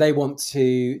 So they want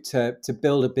to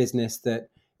build a business that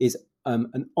is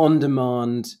an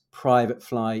on-demand private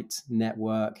flight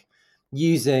network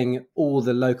using all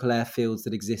the local airfields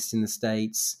that exist in the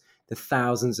States, the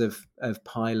thousands of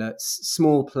pilots,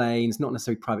 small planes, not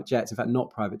necessarily private jets, in fact,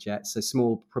 not private jets, so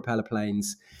small propeller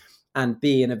planes, and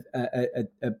be in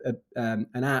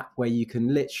an app where you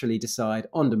can literally decide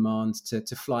on demand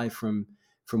to fly from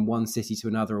one city to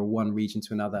another or one region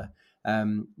to another.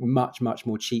 much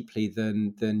more cheaply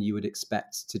than you would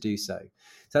expect to do so.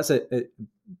 So that's a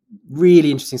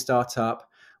really interesting startup.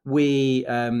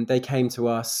 They came to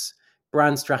us.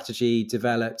 Brand strategy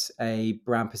developed a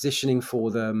brand positioning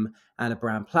for them and a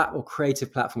brand or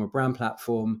creative platform, a brand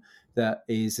platform that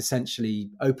is essentially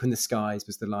open the skies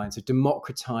was the line. So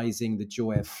democratizing the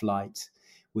joy of flight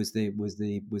was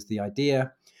the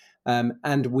idea,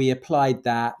 and we applied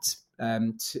that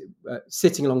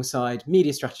sitting alongside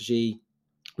media strategy,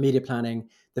 media planning.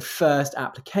 The first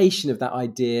application of that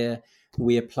idea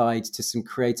we applied to some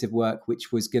creative work,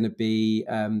 which was going to be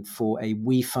for a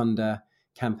WeFunder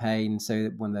campaign. So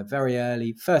one of their very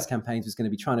early first campaigns was going to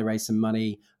be trying to raise some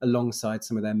money alongside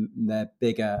some of their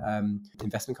bigger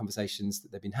investment conversations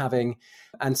that they've been having.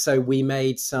 And so we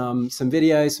made some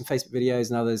videos, some Facebook videos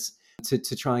and others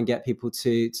to try and get people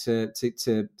to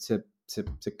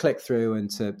click through and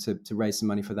to raise some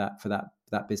money for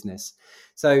that business.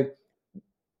 So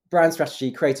brand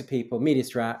strategy, creative people, media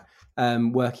strat,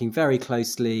 working very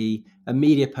closely, a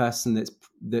media person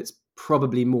that's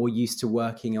probably more used to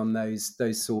working on those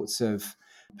sorts of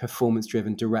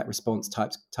performance-driven, direct response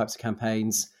types of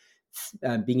campaigns,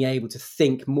 being able to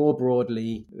think more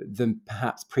broadly than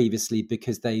perhaps previously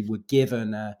because they were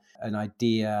given an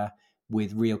idea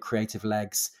with real creative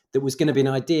legs that was going to be an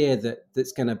idea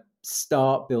that's going to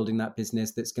start building that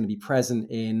business, that's going to be present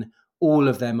in all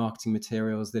of their marketing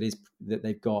materials that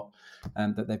they've got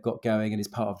going and is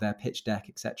part of their pitch deck,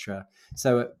 etc.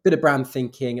 So a bit of brand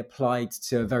thinking applied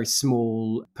to a very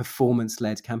small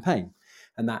performance-led campaign,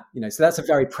 and that so that's a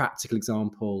very practical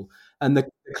example. And the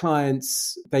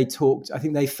clients they talked, I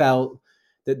think they felt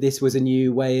that this was a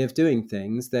new way of doing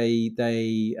things. They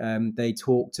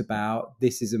talked about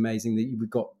this is amazing that you've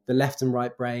got the left and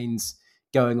right brains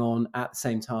going on at the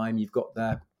same time. You've got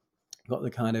the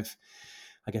kind of,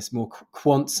 I guess, more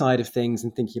quant side of things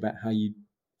and thinking about how you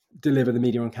deliver the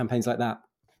media on campaigns like that.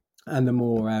 And the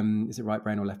more, is it right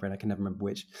brain or left brain? I can never remember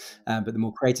which. But the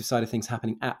more creative side of things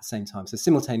happening at the same time. So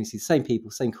simultaneously, same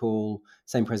people, same call,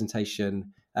 same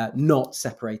presentation, not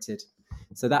separated.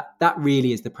 So that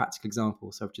really is the practical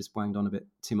example. So I've just wanged on a bit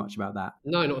too much about that.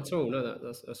 No, not at all. No,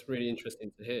 that's really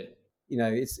interesting to hear.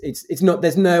 It's not,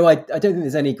 there's no, I don't think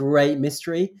there's any great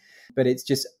mystery, but it's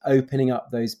just opening up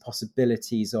those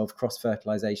possibilities of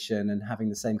cross-fertilization and having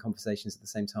the same conversations at the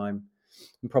same time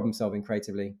and problem solving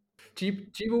creatively. Do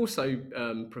you also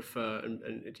prefer,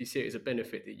 and do you see it as a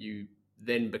benefit that you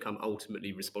then become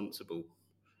ultimately responsible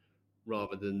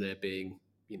rather than there being,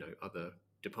 other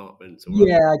departments? Or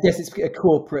I guess it's a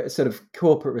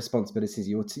corporate responsibilities.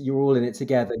 You're all in it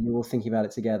together. You're all thinking about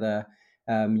it together.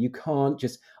 You can't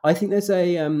just. I think there's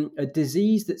a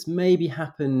disease that's maybe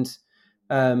happened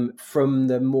from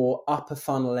the more upper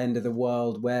funnel end of the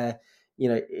world, where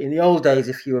in the old days,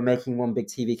 if you were making one big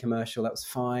TV commercial, that was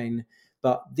fine.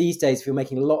 But these days, if you're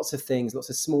making lots of things, lots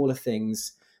of smaller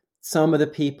things, some of the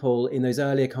people in those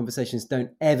earlier conversations don't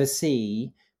ever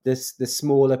see the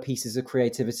smaller pieces of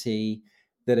creativity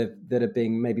that are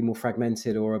being maybe more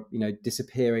fragmented or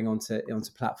disappearing onto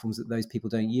platforms that those people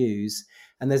don't use.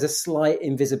 And there's a slight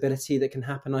invisibility that can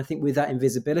happen. I think with that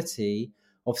invisibility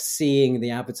of seeing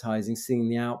the advertising, seeing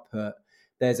the output,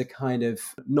 there's a kind of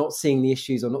not seeing the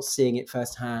issues or not seeing it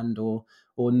firsthand or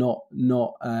not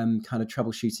kind of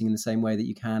troubleshooting in the same way that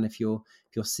you can if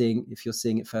you're seeing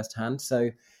it firsthand. So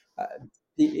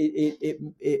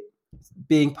it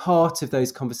being part of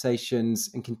those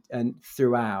conversations and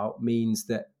throughout means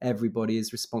that everybody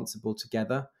is responsible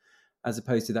together, as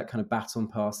opposed to that kind of baton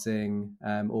passing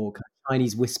or kind of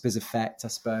Chinese whispers effect, I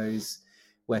suppose,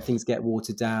 where things get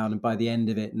watered down, and by the end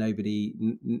of it, nobody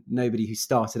who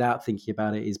started out thinking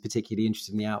about it is particularly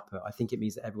interested in the output. I think it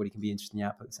means that everybody can be interested in the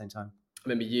output at the same time. I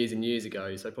remember years and years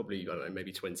ago, so probably, I don't know,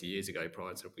 maybe 20 years ago,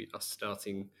 prior to us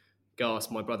starting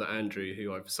Gasp, my brother Andrew,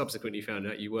 who I've subsequently found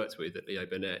out you worked with at Leo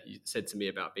Burnett, said to me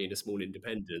about being a small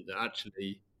independent that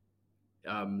actually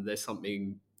there's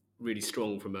something really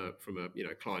strong from a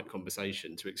client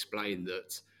conversation to explain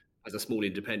that as a small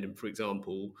independent, for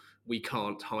example, we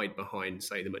can't hide behind,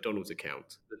 say, the McDonald's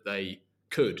account, that they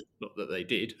could, not that they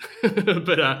did,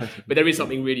 but there is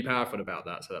something really powerful about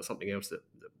that. So that's something else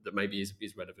that maybe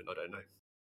is relevant. I don't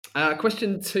know.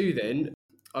 Question 2 then.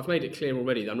 I've made it clear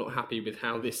already that I'm not happy with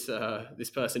how this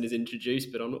person is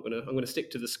introduced, but I'm going to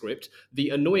stick to the script. The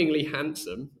annoyingly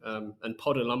handsome and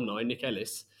pod alumni Nick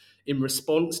Ellis, in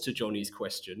response to Johnny's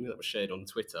question that was shared on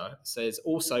Twitter, says,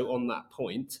 also on that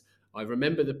point, I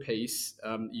remember the piece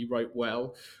you wrote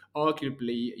well.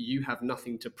 Arguably, you have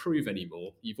nothing to prove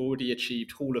anymore. You've already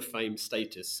achieved Hall of Fame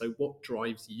status. So what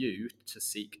drives you to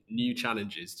seek new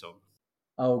challenges, Tom?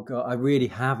 Oh God, I really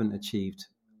haven't achieved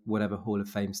whatever Hall of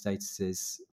Fame status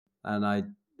is, and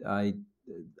I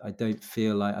don't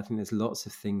feel like, I think there's lots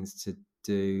of things to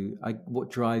do.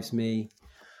 What drives me,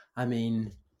 I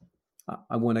mean,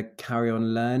 I want to carry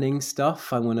on learning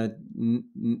stuff. I want to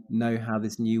know how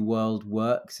this new world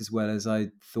works as well as I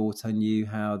thought I knew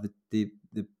how the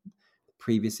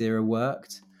previous era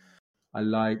worked.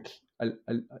 I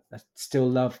still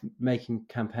love making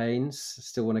campaigns. I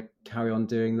still want to carry on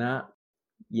doing that.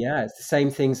 Yeah, it's the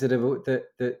same things that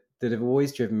have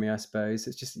always driven me, I suppose.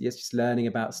 It's just learning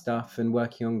about stuff and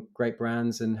working on great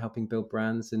brands and helping build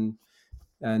brands and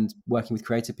working with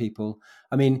creative people.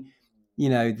 I mean,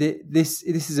 this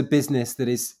is a business that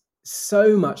is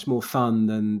so much more fun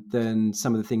than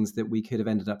some of the things that we could have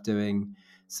ended up doing.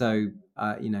 So,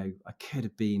 I could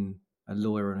have been a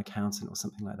lawyer or an accountant or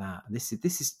something like that. This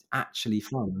is actually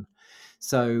fun.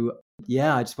 So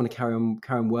yeah, I just want to carry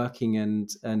on working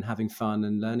and having fun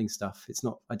and learning stuff. It's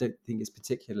not, I don't think it's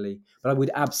particularly, but I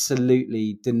would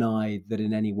absolutely deny that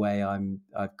in any way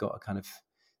I've got a kind of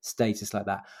status like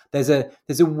that. There's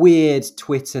a weird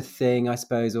Twitter thing, I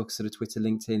suppose, or sort of Twitter,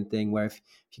 LinkedIn thing, where if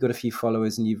you've got a few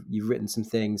followers and you've written some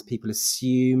things, people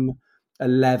assume a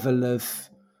level of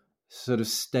sort of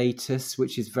status,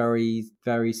 which is very,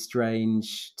 very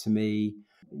strange to me.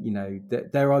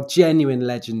 There are genuine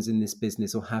legends in this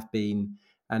business, or have been,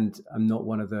 and I'm not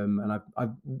one of them. And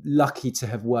I'm lucky to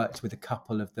have worked with a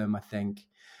couple of them, I think.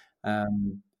 But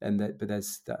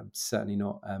there's I'm certainly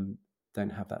not don't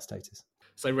have that status.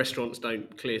 So restaurants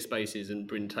don't clear spaces and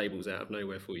bring tables out of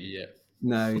nowhere for you yet?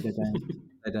 No, they don't.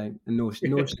 They don't, and nor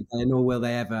should they, nor will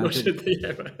they ever. Nor should they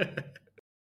ever.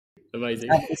 Amazing.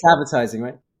 It's advertising,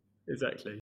 right?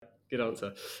 Exactly. Good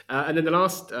answer. And then the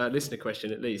last listener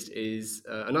question, at least, is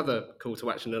another Call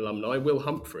to Action alumni, Will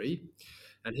Humphrey.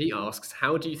 And he asks,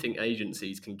 how do you think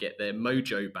agencies can get their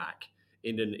mojo back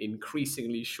in an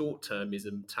increasingly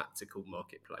short-termism tactical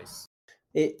marketplace?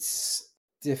 It's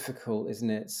difficult, isn't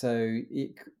it? So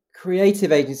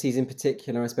creative agencies in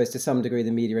particular, I suppose to some degree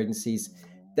the media agencies,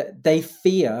 that they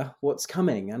fear what's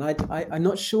coming, and I'm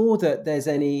not sure that there's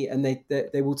any, and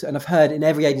they will. And I've heard in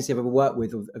every agency I've ever worked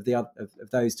with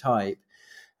of those type,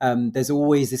 there's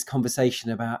always this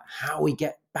conversation about how we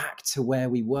get back to where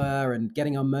we were and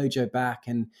getting our mojo back,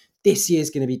 and this year's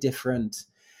going to be different.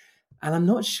 And I'm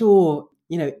not sure,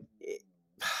 I'm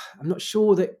not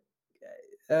sure that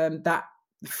that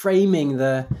framing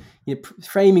the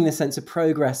sense of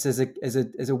progress as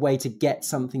a way to get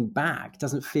something back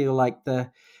doesn't feel like the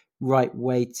right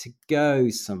way to go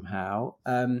somehow.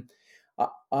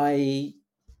 I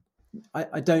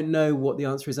don't know what the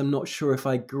answer is. I'm not sure if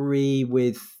I agree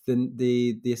with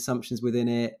the assumptions within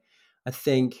it. I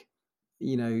think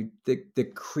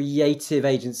the creative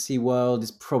agency world is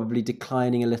probably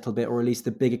declining a little bit, or at least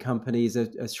the bigger companies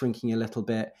are shrinking a little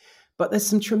bit. But there's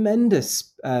some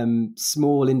tremendous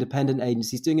small independent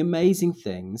agencies doing amazing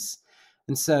things.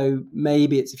 And so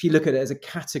maybe it's, if you look at it as a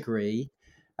category,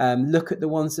 look at the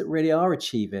ones that really are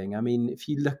achieving. I mean, if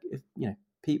you look at,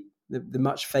 the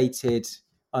much fated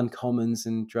Uncommons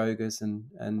and Drogers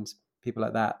and people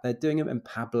like that, they're doing, and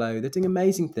Pablo, they're doing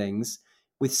amazing things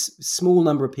with small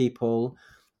number of people.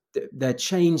 They're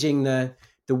changing the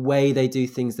way they do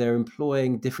things. They're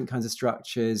employing different kinds of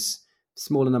structures,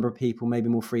 smaller number of people, maybe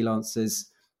more freelancers,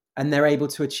 and they're able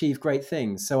to achieve great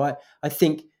things. So I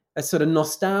think a sort of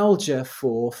nostalgia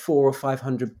for 400 or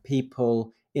 500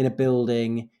 people in a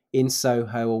building in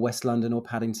Soho or West London or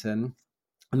Paddington,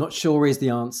 I'm not sure is the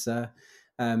answer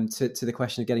to the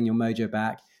question of getting your mojo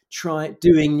back. Try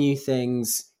doing new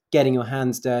things, getting your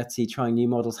hands dirty, trying new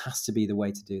models has to be the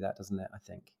way to do that, doesn't it? I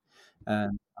think.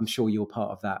 I'm sure you're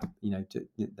part of that,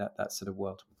 that sort of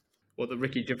world. What, the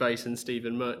Ricky Gervais and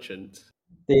Stephen Merchant?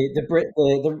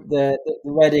 The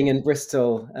Reading and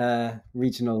Bristol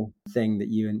regional thing that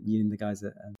you and the guys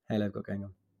at Halo have got going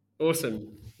on.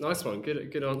 Awesome. Nice one.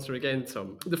 Good answer again,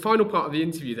 Tom. The final part of the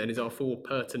interview then is our 4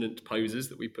 pertinent poses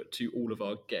that we put to all of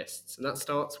our guests. And that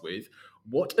starts with,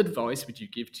 what advice would you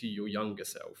give to your younger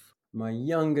self? My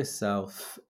younger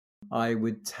self, I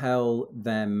would tell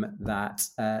them that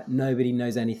nobody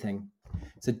knows anything.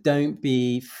 So don't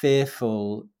be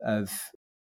fearful of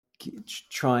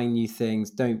trying new things.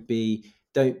 Don't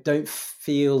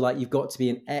feel like you've got to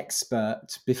be an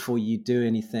expert before you do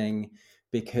anything,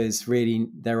 because really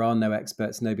there are no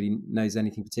experts. Nobody knows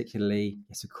anything particularly.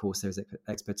 Yes, of course there's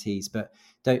expertise, but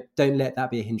don't let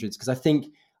that be a hindrance, because I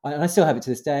think, and I still have it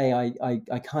to this day,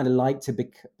 I kind of like to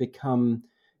become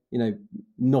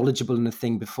knowledgeable in a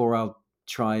thing before I'll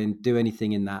try and do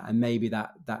anything in that. And maybe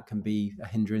that can be a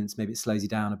hindrance. Maybe it slows you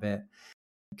down a bit,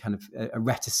 kind of a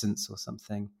reticence or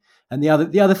something. And the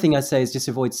other thing I say is just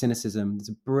avoid cynicism. There's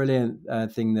a brilliant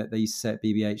thing that they used to say at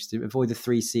BBH, to avoid the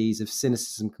 3 C's of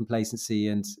cynicism, complacency,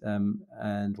 and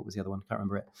what was the other one? Can't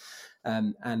remember it.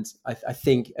 And I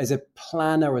think as a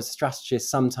planner or a strategist,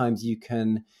 sometimes you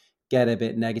can get a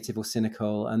bit negative or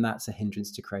cynical, and that's a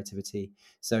hindrance to creativity.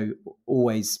 So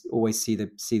always see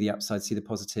the upside, see the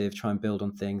positive, try and build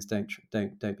on things. Don't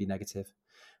be negative,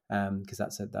 because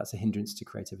that's a hindrance to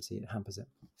creativity. It hampers it.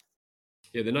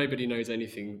 Yeah, the nobody knows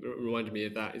anything reminded me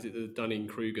of that. Is it the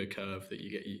Dunning-Kruger curve that you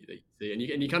see, and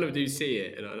you kind of do see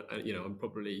it. And I'm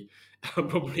probably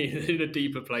in a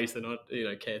deeper place than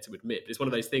I care to admit. But it's one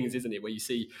of those things, isn't it, where you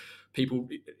see people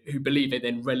who believe they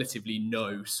then relatively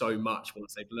know so much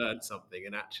once they've learned something,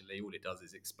 and actually all it does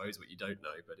is expose what you don't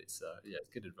know. But it's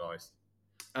good advice.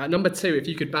 Number 2, if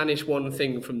you could banish one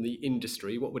thing from the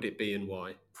industry, what would it be and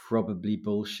why? Probably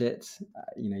bullshit.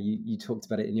 You talked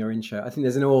about it in your intro. I think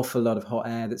there's an awful lot of hot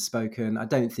air that's spoken. I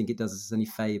don't think it does us any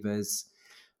favors.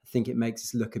 I think it makes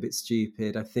us look a bit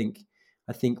stupid. I think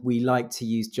we like to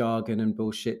use jargon and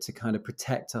bullshit to kind of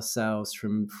protect ourselves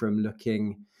from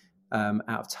looking out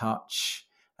of touch,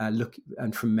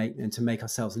 and to make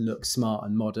ourselves look smart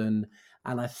and modern.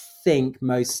 And I think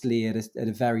mostly at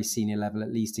a very senior level,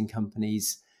 at least in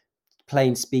companies,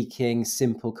 plain speaking,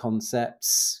 simple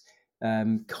concepts,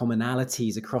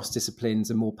 commonalities across disciplines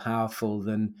are more powerful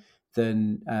than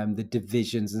the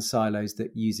divisions and silos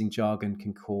that using jargon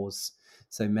can cause.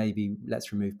 So maybe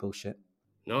let's remove bullshit.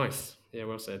 Nice. Yeah,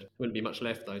 well said. Wouldn't be much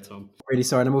left though, Tom. Really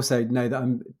sorry. And I'm also know that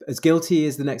I'm as guilty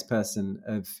as the next person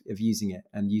of using it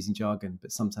and using jargon,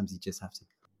 but sometimes you just have to.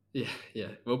 Yeah.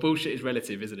 Well, bullshit is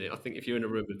relative, isn't it? I think if you're in a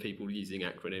room with people using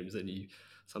acronyms, then you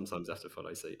sometimes have to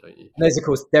follow suit, don't you? There's, of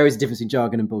course, there is a difference between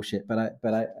jargon and bullshit, but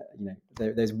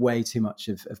there's way too much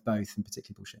of both, and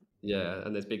particularly bullshit. Yeah,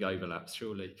 and there's big overlaps,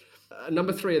 surely.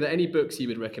 Number 3, are there any books you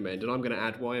would recommend? And I'm going to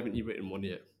add, why haven't you written one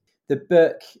yet? The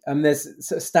book, there's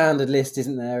sort of standard list,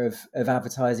 isn't there, of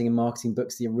advertising and marketing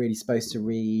books that you're really supposed to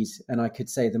read, and I could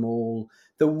say them all.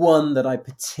 The one that I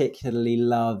particularly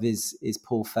love is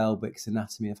Paul Felbick's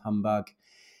Anatomy of Humbug.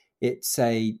 It's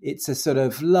a sort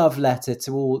of love letter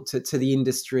to the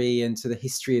industry and to the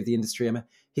history of the industry. I'm a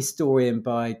historian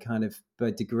by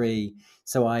degree,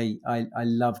 so I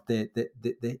love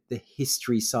the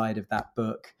history side of that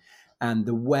book, and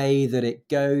the way that it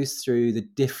goes through the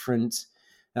different.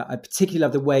 I particularly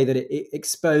love the way that it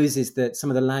exposes that some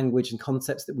of the language and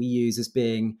concepts that we use as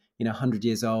being 100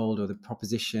 years old, or the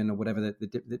proposition, or whatever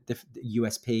the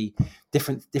USP,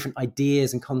 different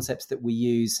ideas and concepts that we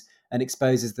use, and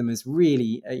exposes them as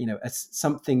really, as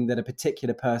something that a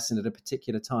particular person at a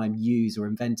particular time used or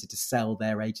invented to sell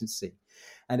their agency.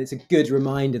 And it's a good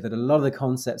reminder that a lot of the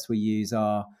concepts we use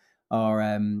are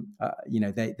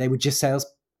they were just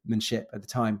salesmanship at the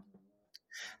time.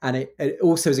 And it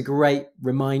also is a great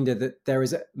reminder that there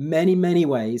is many, many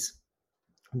ways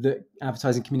that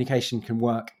advertising communication can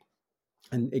work,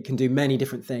 and it can do many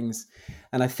different things.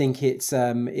 And I think it's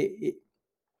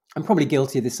I'm probably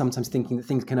guilty of this sometimes, thinking that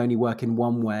things can only work in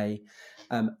one way.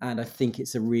 And I think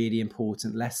it's a really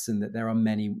important lesson that there are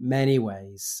many, many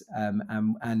ways.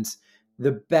 And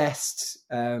the best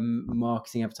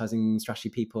marketing, advertising strategy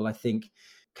people, I think,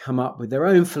 come up with their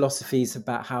own philosophies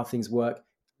about how things work,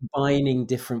 combining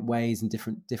different ways and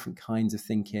different kinds of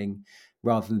thinking,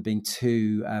 rather than being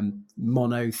too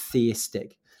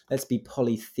monotheistic. Let's be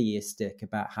polytheistic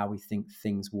about how we think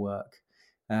things work,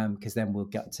 because then we'll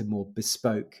get to more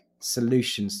bespoke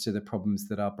solutions to the problems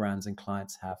that our brands and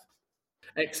clients have.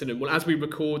 Excellent. Well, as we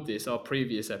record this, our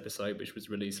previous episode, which was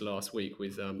released last week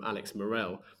with Alex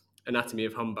Morell, Anatomy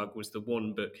of Humbug was the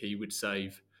one book he would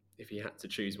save if he had to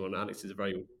choose one. Alex is a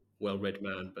very well-read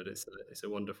man, but it's a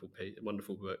wonderful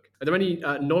book. Are there any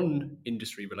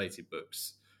non-industry related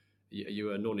books? Are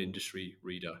you a non-industry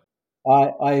reader?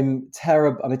 I'm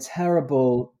terrible. I'm a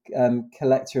terrible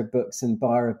collector of books and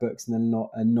buyer of books, and then not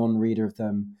a non-reader of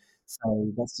them.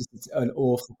 So that's just an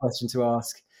awful question to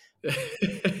ask.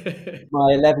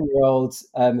 My 11-year-old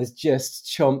has just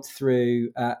chomped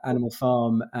through Animal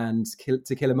Farm and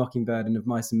To Kill a Mockingbird and Of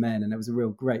Mice and Men, and it was a real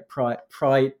great pride.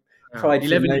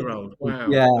 11-year-old, wow,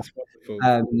 yeah. That's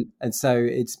wonderful. And so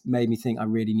it's made me think I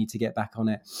really need to get back on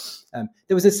it.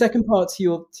 There was a second part to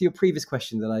your previous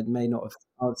question that I may not have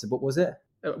answered. What was it?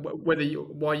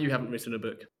 Why you haven't written a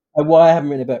book? Why I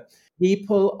haven't written a book.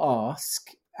 People ask,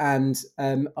 and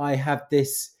I have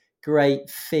this great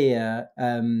fear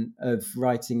of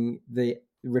writing the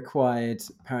required,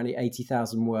 apparently,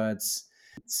 80,000 words.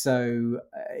 So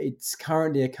it's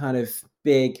currently a kind of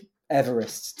big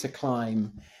Everest to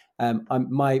climb.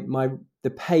 My the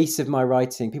pace of my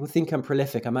writing, people think I'm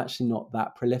prolific. I'm actually not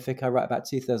that prolific. I write about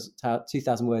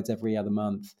 2,000 words every other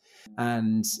month,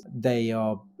 and they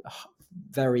are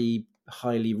very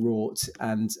highly wrought,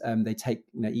 and they take,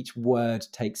 each word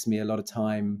takes me a lot of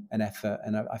time and effort,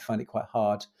 and I find it quite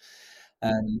hard.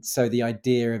 So the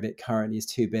idea of it currently is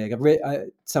too big.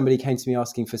 Somebody came to me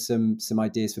asking for some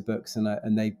ideas for books, and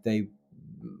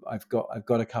I've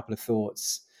got a couple of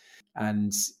thoughts,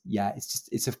 and yeah,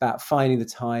 it's about finding the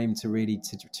time to really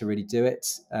do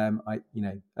it.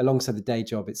 Alongside the day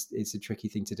job, it's a tricky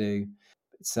thing to do.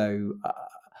 So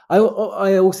I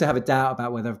also have a doubt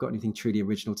about whether I've got anything truly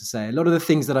original to say. A lot of the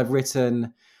things that I've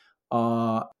written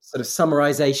are sort of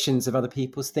summarizations of other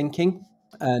people's thinking,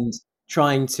 and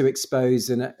trying to expose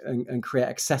and create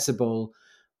accessible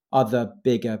other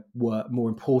bigger work, more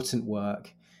important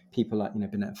work, people like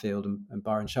Burnett Field and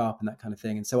Byron Sharp and that kind of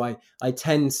thing. And so I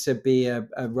tend to be a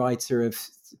writer of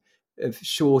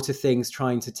shorter things,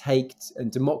 trying to take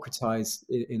and democratize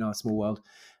in our small world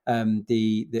some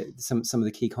of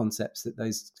the key concepts that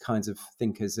those kinds of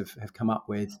thinkers have come up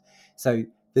with. So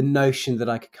the notion that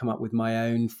I could come up with my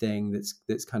own thing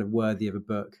that's kind of worthy of a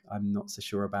book, I'm not so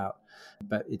sure about.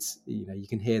 But it's, you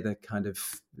can hear the kind of,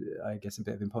 I guess, a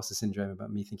bit of imposter syndrome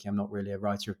about me thinking I'm not really a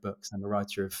writer of books. I'm a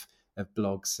writer of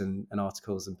blogs and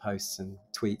articles and posts and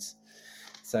tweets.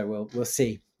 So we'll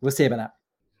see. We'll see about that.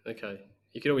 Okay.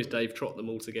 You can always Dave Trot them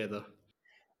all together.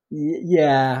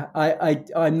 Yeah,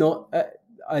 I'm not.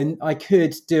 I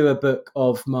could do a book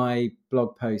of my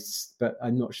blog posts, but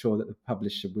I'm not sure that the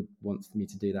publisher would want me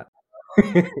to do that.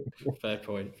 Fair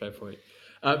point.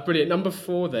 Brilliant. Number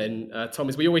 4 then, Tom,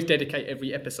 is we always dedicate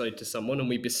every episode to someone, and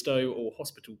we bestow or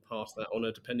hospital pass that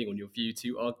honour, depending on your view,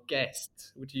 to our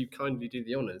guest. Would you kindly do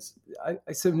the honours? I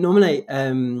sort of nominate,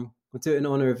 we'll do it in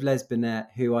honour of Les Burnett,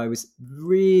 who I know is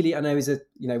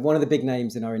one of the big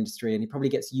names in our industry, and he probably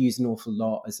gets used an awful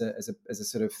lot as a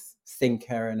sort of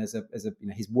thinker, and as a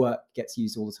his work gets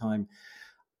used all the time.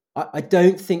 I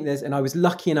don't think and I was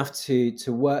lucky enough to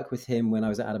work with him when I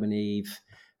was at Adam and Eve.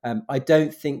 I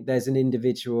don't think there's an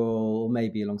individual, or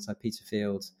maybe alongside Peter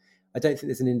Field, I don't think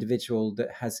there's an individual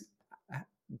that has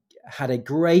had a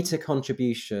greater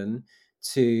contribution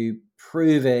to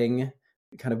proving,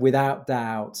 kind of without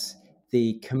doubt,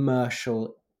 the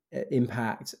commercial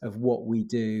impact of what we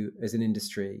do as an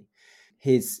industry.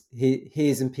 His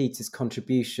and Peter's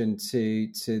contribution to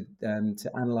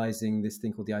analysing this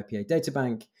thing called the IPA data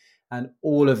bank, and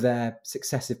all of their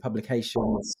successive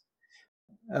publications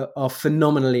are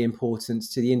phenomenally important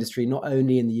to the industry, not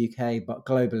only in the UK but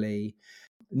globally.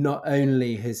 Not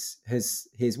only has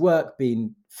his work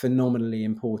been phenomenally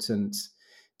important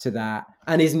to that,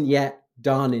 and isn't yet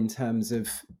done in terms of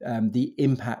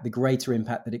the greater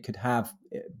impact that it could have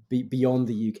beyond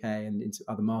the UK and into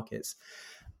other markets.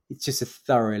 It's just a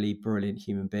thoroughly brilliant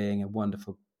human being, a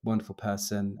wonderful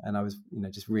person, and I was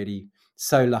just really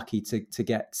so lucky to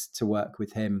get to work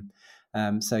with him.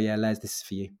 So yeah, Les, this is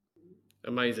for you.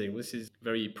 Amazing. This is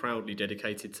very proudly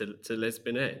dedicated to Les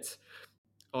Burnett.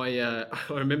 I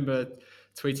remember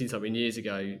tweeting something years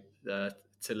ago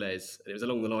to Les, and it was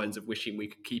along the lines of wishing we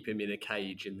could keep him in a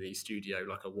cage in the studio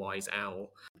like a wise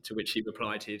owl, to which he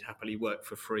replied he'd happily work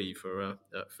for free for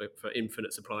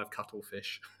infinite supply of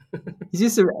cuttlefish. He's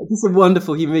just a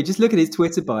wonderful human being. Just look at his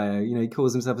Twitter bio. He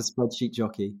calls himself a spreadsheet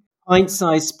jockey,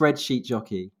 pint-sized spreadsheet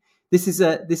jockey. This is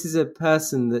a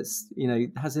person that's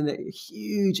has a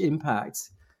huge impact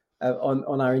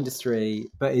on our industry,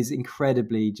 but is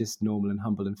incredibly just normal and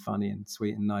humble and funny and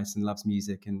sweet and nice, and loves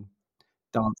music and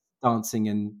dancing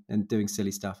and doing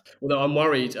silly stuff. Although I'm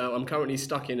worried, I'm currently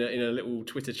stuck in a little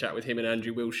Twitter chat with him and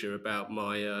Andrew Wilshire about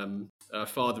my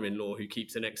father-in-law, who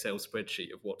keeps an Excel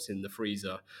spreadsheet of what's in the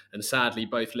freezer. And sadly,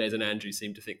 both Les and Andrew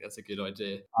seem to think that's a good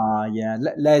idea. Yeah.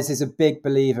 Les is a big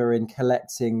believer in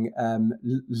collecting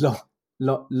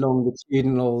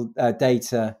longitudinal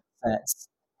data sets.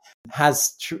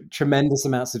 Has tremendous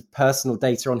amounts of personal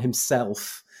data on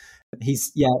himself. He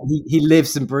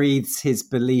lives and breathes his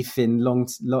belief in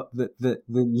the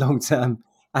long term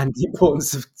and the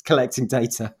importance of collecting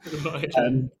data, Right.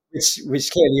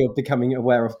 Which clearly you're becoming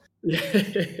aware of.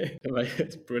 Yeah,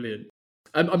 that's brilliant.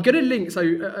 I'm going to link, so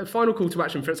a final call to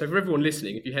action for everyone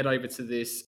listening. If you head over to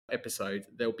this episode,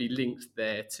 there'll be links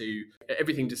there to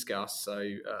everything discussed. So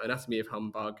Anatomy of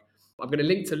Humbug. I'm going to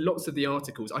link to lots of the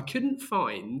articles. I couldn't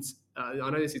find, I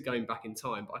know this is going back in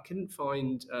time, but I couldn't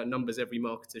find numbers every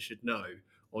marketer should know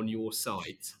on your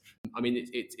site. I mean,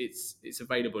 it's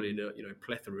available in a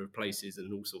plethora of places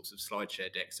and all sorts of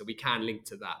SlideShare decks, so we can link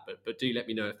to that. But do let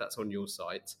me know if that's on your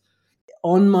site.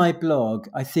 On my blog,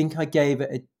 I think I gave it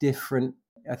a different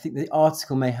I think the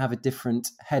article may have a different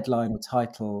headline or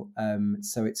title,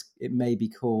 so it may be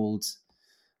called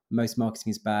 "Most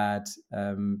Marketing is Bad,"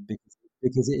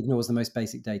 because it ignores the most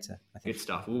basic data, I think. Good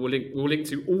stuff. We'll link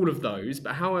to all of those,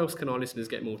 but how else can our listeners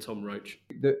get more Tom Roach?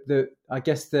 I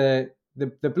guess the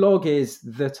blog is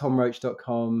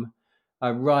thetomroach.com.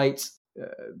 I write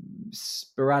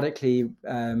sporadically,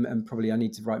 and probably I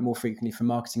need to write more frequently for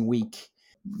Marketing Week.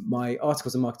 My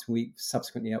articles on Marketing Week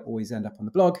subsequently always end up on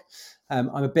the blog. I'm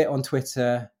a bit on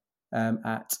Twitter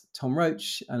at Tom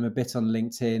Roach, and I'm a bit on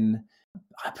LinkedIn.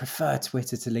 I prefer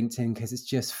Twitter to LinkedIn because it's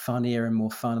just funnier and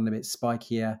more fun and a bit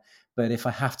spikier. But if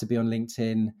I have to be on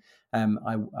LinkedIn,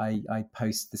 I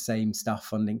post the same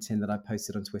stuff on LinkedIn that I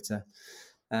posted on Twitter.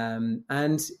 And,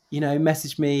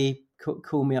 message me,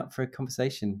 call me up for a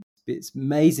conversation. It's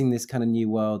amazing, this kind of new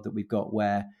world that we've got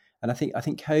where, and I think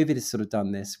COVID has sort of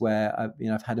done this, where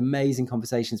I've had amazing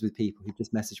conversations with people who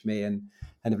just messaged me and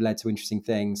have led to interesting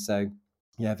things. So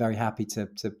yeah, very happy to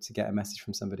get a message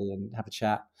from somebody and have a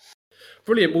chat.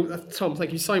 Brilliant. Well, Tom,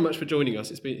 thank you so much for joining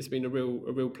us. It's been a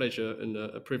real pleasure and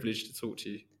a privilege to talk to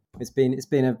you. It's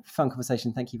been a fun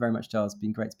conversation. Thank you very much, Giles. It's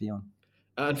been great to be on.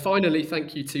 And finally,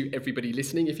 thank you to everybody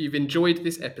listening. If you've enjoyed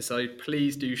this episode,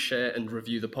 please do share and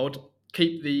review the pod.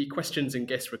 Keep the questions and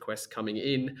guest requests coming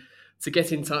in. To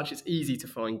get in touch, it's easy to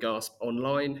find Gasp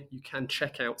online. You can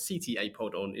check out CTA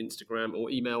Pod on Instagram or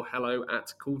email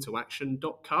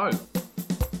hello@calltoaction.co.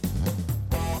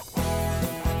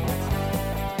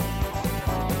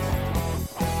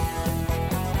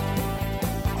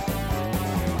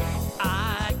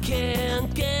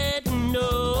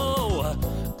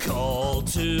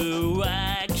 To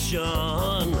action.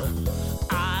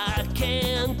 I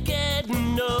can't get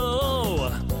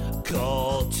no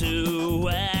call to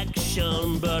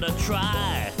action, but I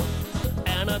try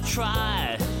and I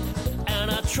try and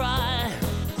I try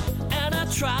and I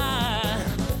try.